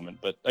little moment.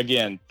 But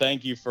again,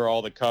 thank you for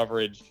all the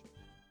coverage.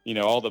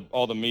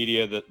 All the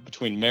media that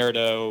between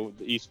Merido,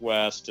 the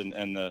East-West,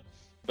 and the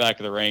back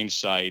of the range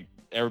site,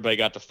 everybody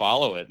got to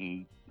follow it.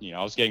 And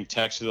I was getting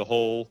texts through the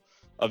whole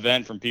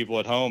event from people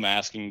at home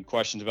asking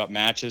questions about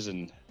matches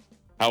and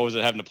how was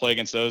it having to play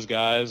against those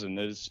guys? And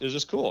it's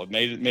just cool. It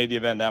made the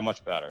event that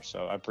much better.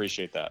 So I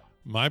appreciate that.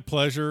 My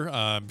pleasure.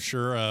 I'm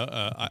sure.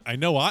 I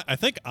know. I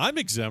think I'm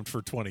exempt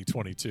for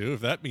 2022.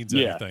 If that means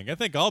anything, I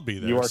think I'll be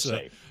there. You are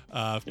safe.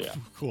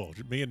 Cool.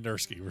 Me and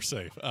Nursky, we're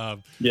safe.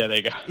 There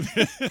you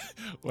go.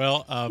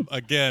 Well,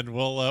 again,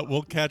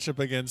 we'll catch up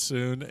again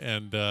soon,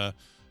 and I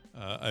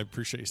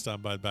appreciate you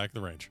stopping by the back of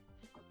the range.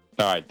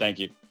 All right. Thank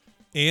you.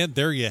 And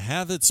there you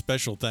have it.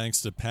 Special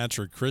thanks to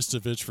Patrick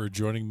Christovich for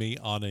joining me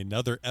on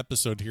another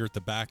episode here at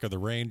the back of the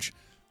range.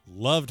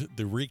 Loved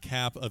the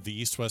recap of the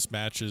East-West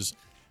matches.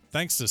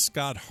 Thanks to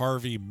Scott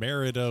Harvey,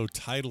 Merido,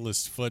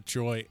 Titleist,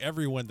 Footjoy,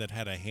 everyone that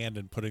had a hand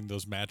in putting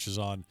those matches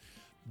on.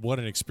 What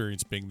an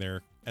experience being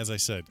there. As I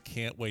said,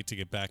 can't wait to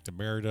get back to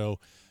Merido.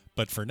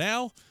 But for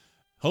now,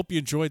 Hope you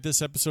enjoyed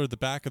this episode of The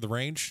Back of the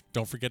Range.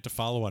 Don't forget to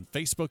follow on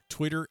Facebook,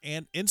 Twitter,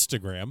 and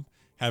Instagram.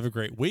 Have a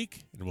great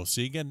week, and we'll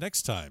see you again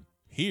next time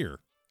here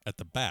at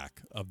The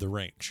Back of the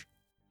Range.